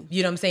 absolutely.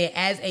 You know what I'm saying?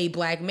 As a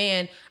black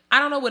man, I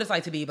don't know what it's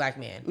like to be a black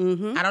man.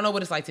 Mm-hmm. I don't know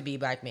what it's like to be a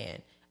black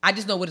man. I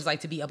just know what it's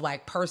like to be a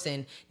black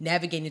person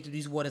navigating through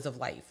these waters of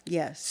life.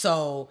 Yes.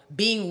 So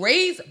being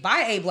raised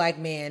by a black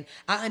man,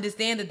 I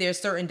understand that there's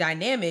certain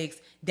dynamics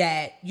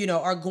that,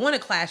 are going to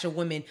clash with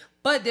women,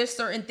 but there's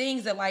certain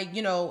things that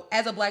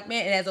as a black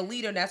man and as a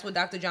leader, that's what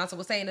Dr. Johnson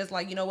was saying. It's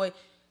like, you know what?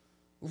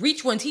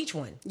 Reach one, teach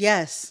one.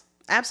 Yes,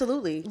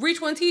 absolutely.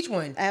 Reach one, teach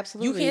one.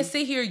 Absolutely. You can't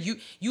sit here,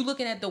 you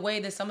looking at the way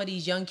that some of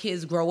these young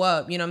kids grow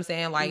up, you know what I'm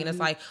saying? Like, and it's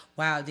like,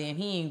 wow, damn,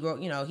 he ain't grow,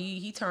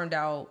 he turned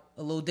out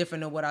a little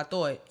different than what I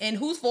thought. And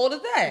whose fault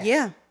is that?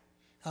 Yeah.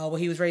 Oh, well,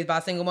 he was raised by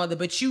a single mother,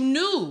 but you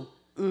knew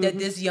that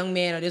this young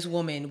man or this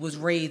woman was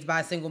raised by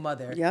a single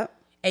mother. Yep.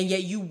 And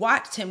yet you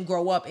watched him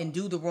grow up and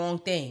do the wrong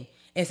thing,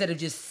 instead of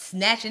just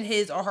snatching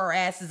his or her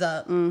asses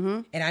up. Mm-hmm.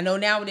 And I know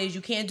nowadays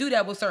you can't do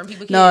that with certain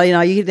people. No,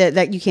 you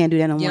can't do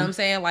that no more. You know what I'm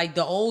saying? Like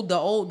the old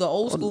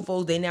school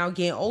folks, they now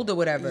getting older,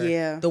 whatever.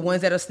 Yeah. The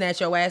ones that'll snatch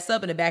your ass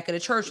up in the back of the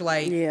church,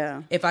 like,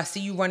 yeah. If I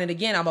see you running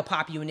again, I'm gonna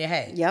pop you in your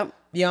head. Yep.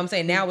 You know what I'm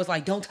saying? Now it's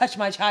like, don't touch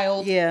my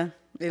child. Yeah.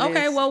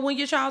 Okay, well, when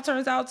your child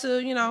turns out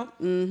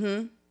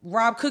to,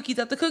 rob cookies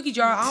at the cookie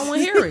jar, I don't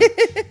want to hear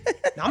it.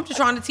 I'm just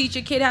trying to teach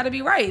your kid how to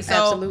be right. So,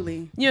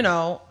 absolutely.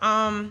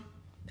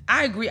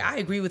 I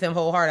agree with him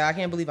wholeheartedly. I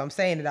can't believe I'm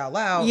saying it out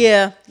loud.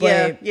 Yeah,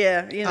 but,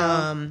 yeah.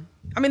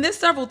 I mean, there's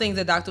several things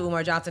that Dr.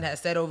 Umar Johnson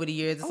has said over the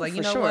years. It's like,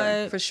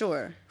 what? For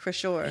sure.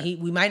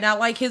 We might not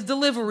like his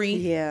delivery.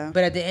 Yeah.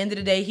 But at the end of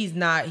the day, he's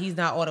not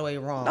all the way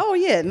wrong. Oh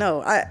yeah,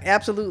 no,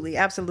 absolutely.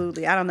 I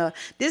don't know.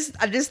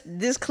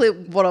 This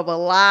clip brought up a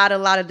lot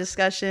of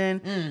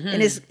discussion,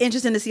 and it's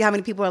interesting to see how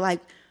many people are like,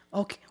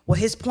 okay, well,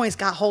 his points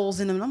got holes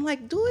in them. And I'm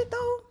like, do it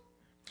though.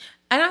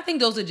 And I think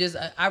those are just,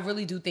 I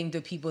really do think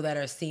the people that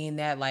are seeing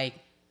that, like,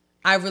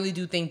 I really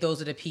do think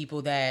those are the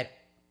people that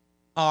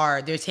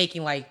they're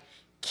taking like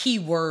key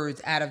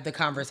words out of the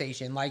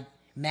conversation, like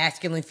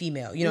masculine,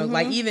 female,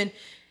 like even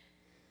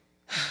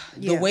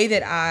the way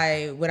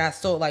that when I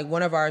saw like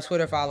one of our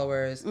Twitter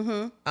followers,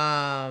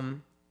 I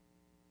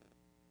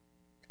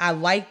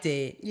liked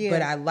it,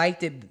 but I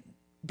liked it.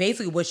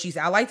 Basically what she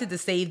said, I liked it to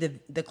save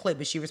the clip,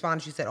 but she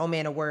responded, she said, oh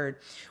man, a word.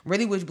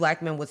 Really wish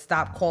black men would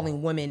stop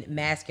calling women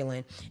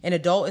masculine. An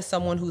adult is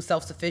someone who's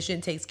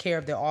self-sufficient, takes care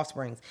of their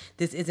offspring.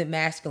 This isn't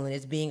masculine.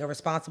 It's being a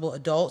responsible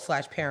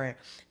adult/parent.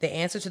 The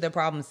answer to the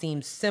problem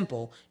seems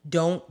simple.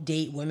 Don't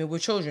date women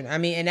with children. I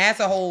mean, and that's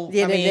a whole,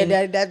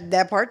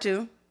 that part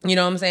too. You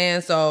know what I'm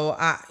saying? So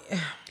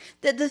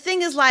the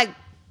thing is like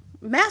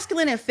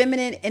masculine and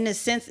feminine in a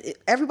sense,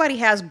 everybody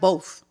has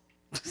both.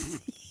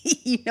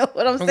 You know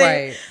what I'm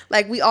saying? Right.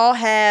 Like we all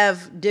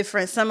have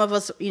different, some of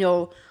us,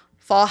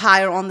 fall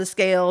higher on the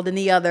scale than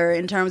the other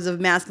in terms of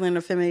masculine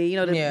or feminine,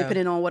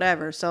 depending on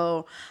whatever.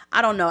 So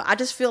I don't know. I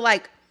just feel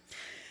like,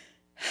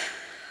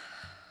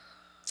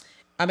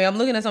 I mean, I'm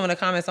looking at some of the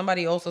comments.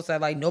 Somebody also said,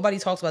 like, nobody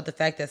talks about the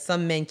fact that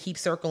some men keep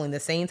circling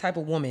the same type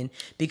of woman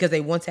because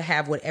they want to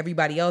have what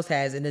everybody else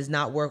has and does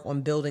not work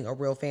on building a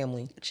real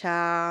family. Ciao.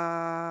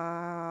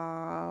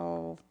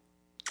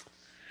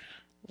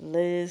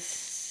 Listen.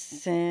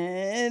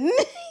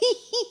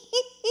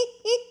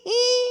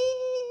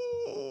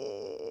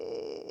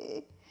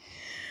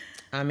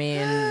 I mean,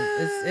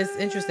 it's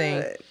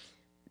interesting.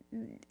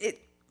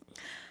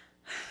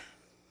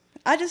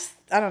 I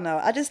don't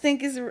know. I just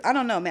think I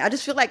don't know, man. I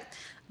just feel like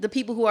the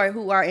people who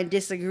are in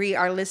disagree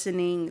are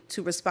listening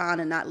to respond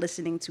and not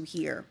listening to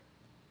hear.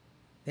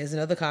 There's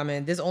another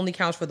comment. This only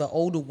counts for the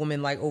older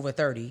women, like over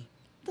 30.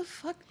 The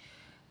fuck?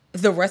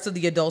 The rest of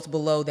the adults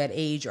below that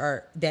age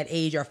are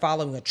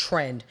following a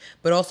trend.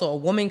 But also, a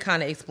woman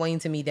kind of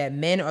explained to me that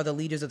men are the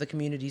leaders of the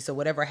community, so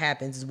whatever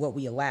happens is what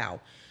we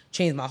allow.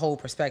 Changed my whole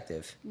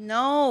perspective.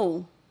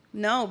 No,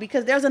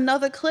 because there's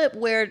another clip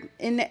where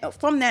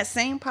from that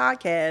same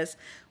podcast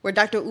where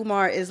Dr.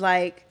 Umar is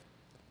like,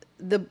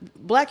 the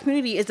black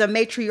community is a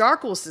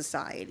matriarchal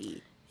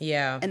society.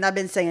 Yeah. And I've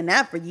been saying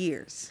that for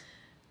years.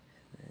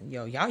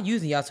 Yo, y'all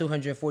using y'all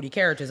 240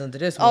 characters under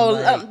this one. Oh,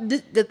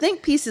 like, the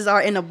think pieces are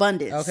in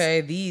abundance.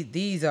 Okay,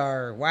 these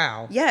are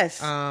wow.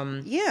 Yes.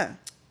 Yeah.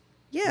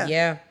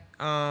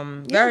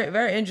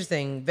 Very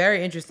interesting.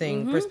 Very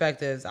interesting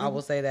perspectives. I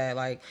will say that.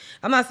 Like,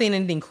 I'm not saying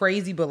anything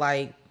crazy, but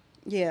like,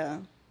 yeah,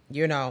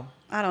 you know,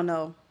 I don't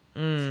know.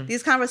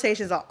 These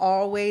conversations are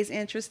always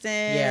interesting.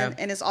 Yeah,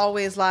 and it's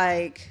always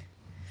like,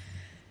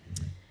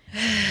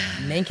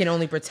 men can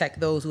only protect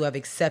those who have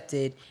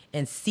accepted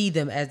and see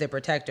them as their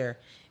protector.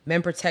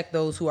 Men protect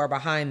those who are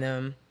behind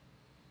them.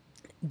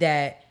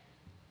 That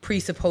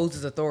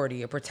presupposes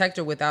authority. A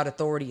protector without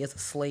authority is a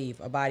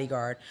slave, a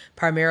bodyguard.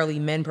 Primarily,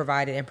 men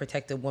provided and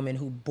protected women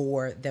who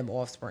bore them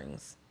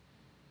offsprings.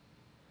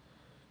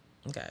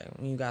 Okay,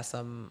 you got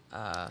some.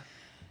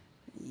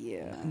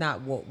 Yeah.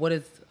 Not what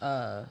is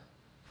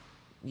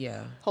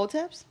yeah.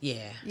 Hoteps?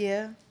 Yeah.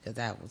 Yeah. Because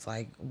that was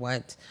like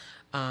what.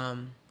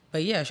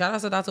 But yeah, shout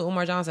out to Dr.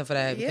 Umar Johnson for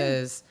that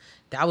because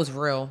that was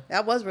real.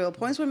 That was real.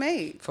 Points were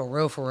made. For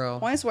real.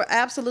 Points were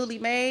absolutely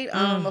made.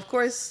 Of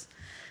course,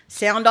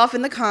 sound off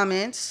in the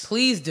comments.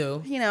 Please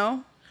do. You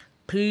know.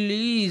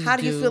 Please How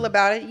do you feel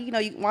about it? You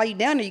know, while you're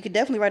down there, you could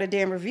definitely write a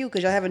damn review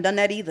because y'all haven't done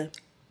that either.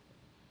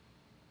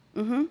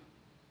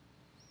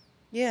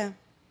 Yeah.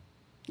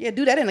 Yeah,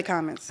 do that in the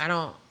comments. I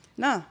don't.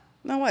 No,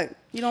 what?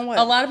 You don't what?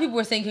 A lot of people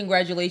were saying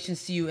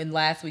congratulations to you in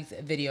last week's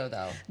video,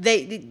 though.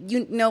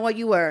 You know what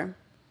you were.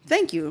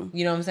 Thank you.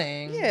 You know what I'm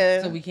saying?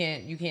 Yeah. So you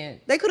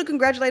can't. They could have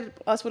congratulated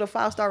us with a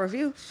 5-star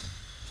review.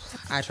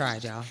 I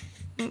tried, y'all.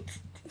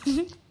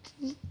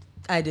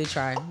 I did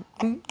try.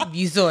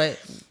 You saw it.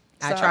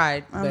 I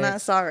tried. I'm not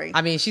sorry.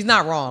 I mean, she's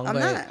not wrong, I'm but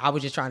not. I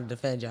was just trying to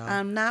defend y'all.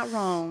 I'm not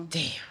wrong.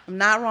 Damn. I'm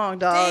not wrong,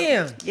 dog.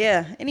 Damn.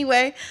 Yeah.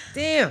 Anyway.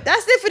 Damn.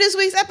 That's it for this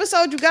week's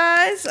episode, you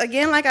guys.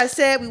 Again, like I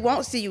said, we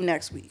won't see you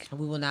next week.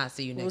 We will not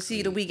see you next week. We'll see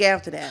you the week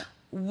after that.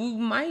 We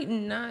might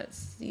not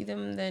see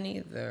them then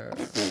either.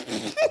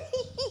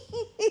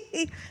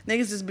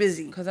 Niggas is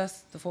busy. Because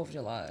that's the 4th of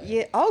July.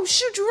 Yeah. Oh,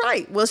 shoot, you're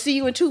right. We'll see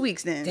you in 2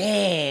 weeks then.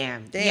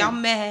 Damn. Y'all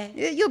mad?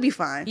 Yeah, you'll be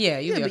fine. Yeah,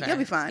 you'll be okay. You'll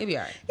be fine. You'll be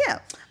all right. Yeah.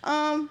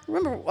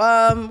 Remember,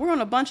 we're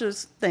on a bunch of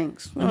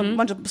things. We're on a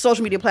bunch of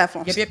social media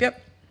platforms.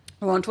 Yep.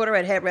 We're on Twitter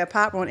at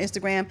HeadRapPop. We're on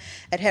Instagram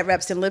at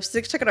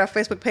HeadRapsAndLipsticks. Check out our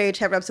Facebook page,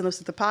 Head Wraps and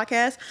Lipsticks, the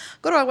podcast.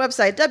 Go to our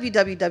website,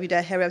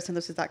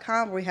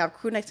 www.headrapsandlipsticks.com, where we have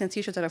crew necks and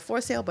t-shirts that are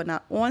for sale but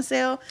not on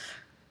sale.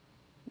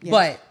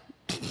 Yes.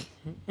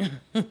 But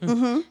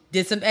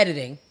did some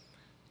editing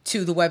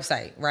to the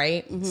website,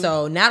 right?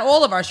 So not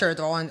all of our shirts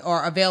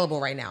are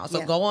available right now.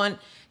 So go on,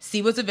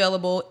 see what's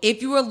available.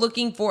 If you are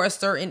looking for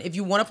if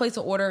you want to place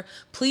an order,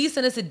 please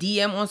send us a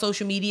DM on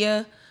social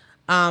media.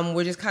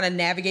 We're just kind of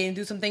navigating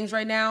through some things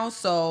right now.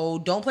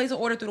 So don't place an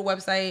order through the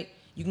website.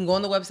 You can go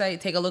on the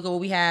website, take a look at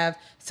what we have.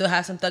 Still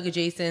have some Thugger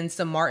Jason,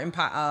 some Martin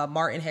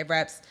Head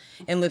Wraps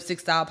and Lipstick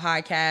style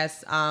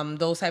podcasts,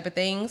 those type of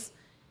things.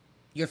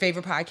 Your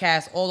favorite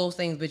podcast, all those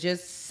things, but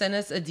just send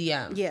us a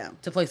DM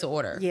to place an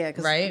order. Yeah,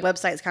 because the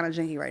website's kind of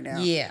janky right now.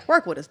 Yeah.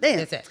 Work with us. Damn.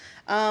 That's it.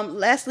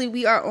 Lastly,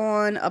 we are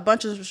on a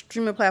bunch of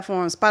streaming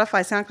platforms, Spotify,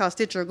 SoundCloud,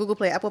 Stitcher, Google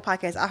Play, Apple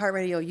Podcasts,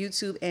 iHeartRadio,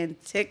 YouTube, and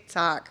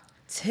TikTok.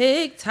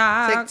 Shout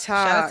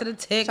out to the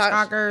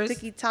TikTokers.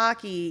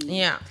 Tiki-talkie.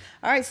 Yeah.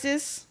 All right,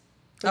 sis.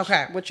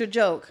 Okay. What's your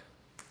joke?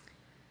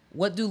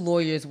 What do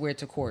lawyers wear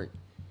to court?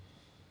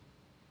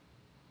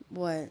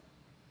 What?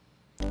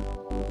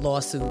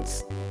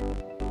 Lawsuits.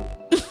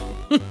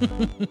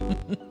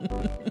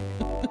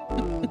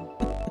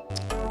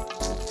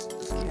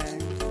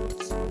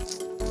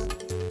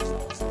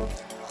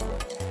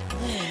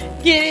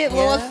 Get it?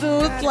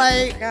 Lawsuits?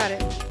 Like, got it.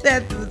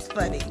 That's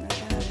funny.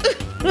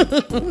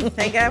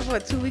 Thank God for a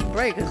 2-week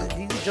break because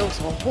these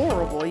jokes are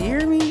horrible. You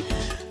hear me?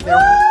 They're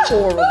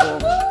horrible.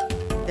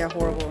 They're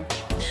horrible.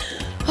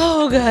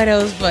 Oh, God,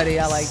 that was funny.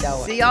 I like that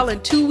one. See y'all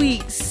in 2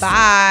 weeks. Bye.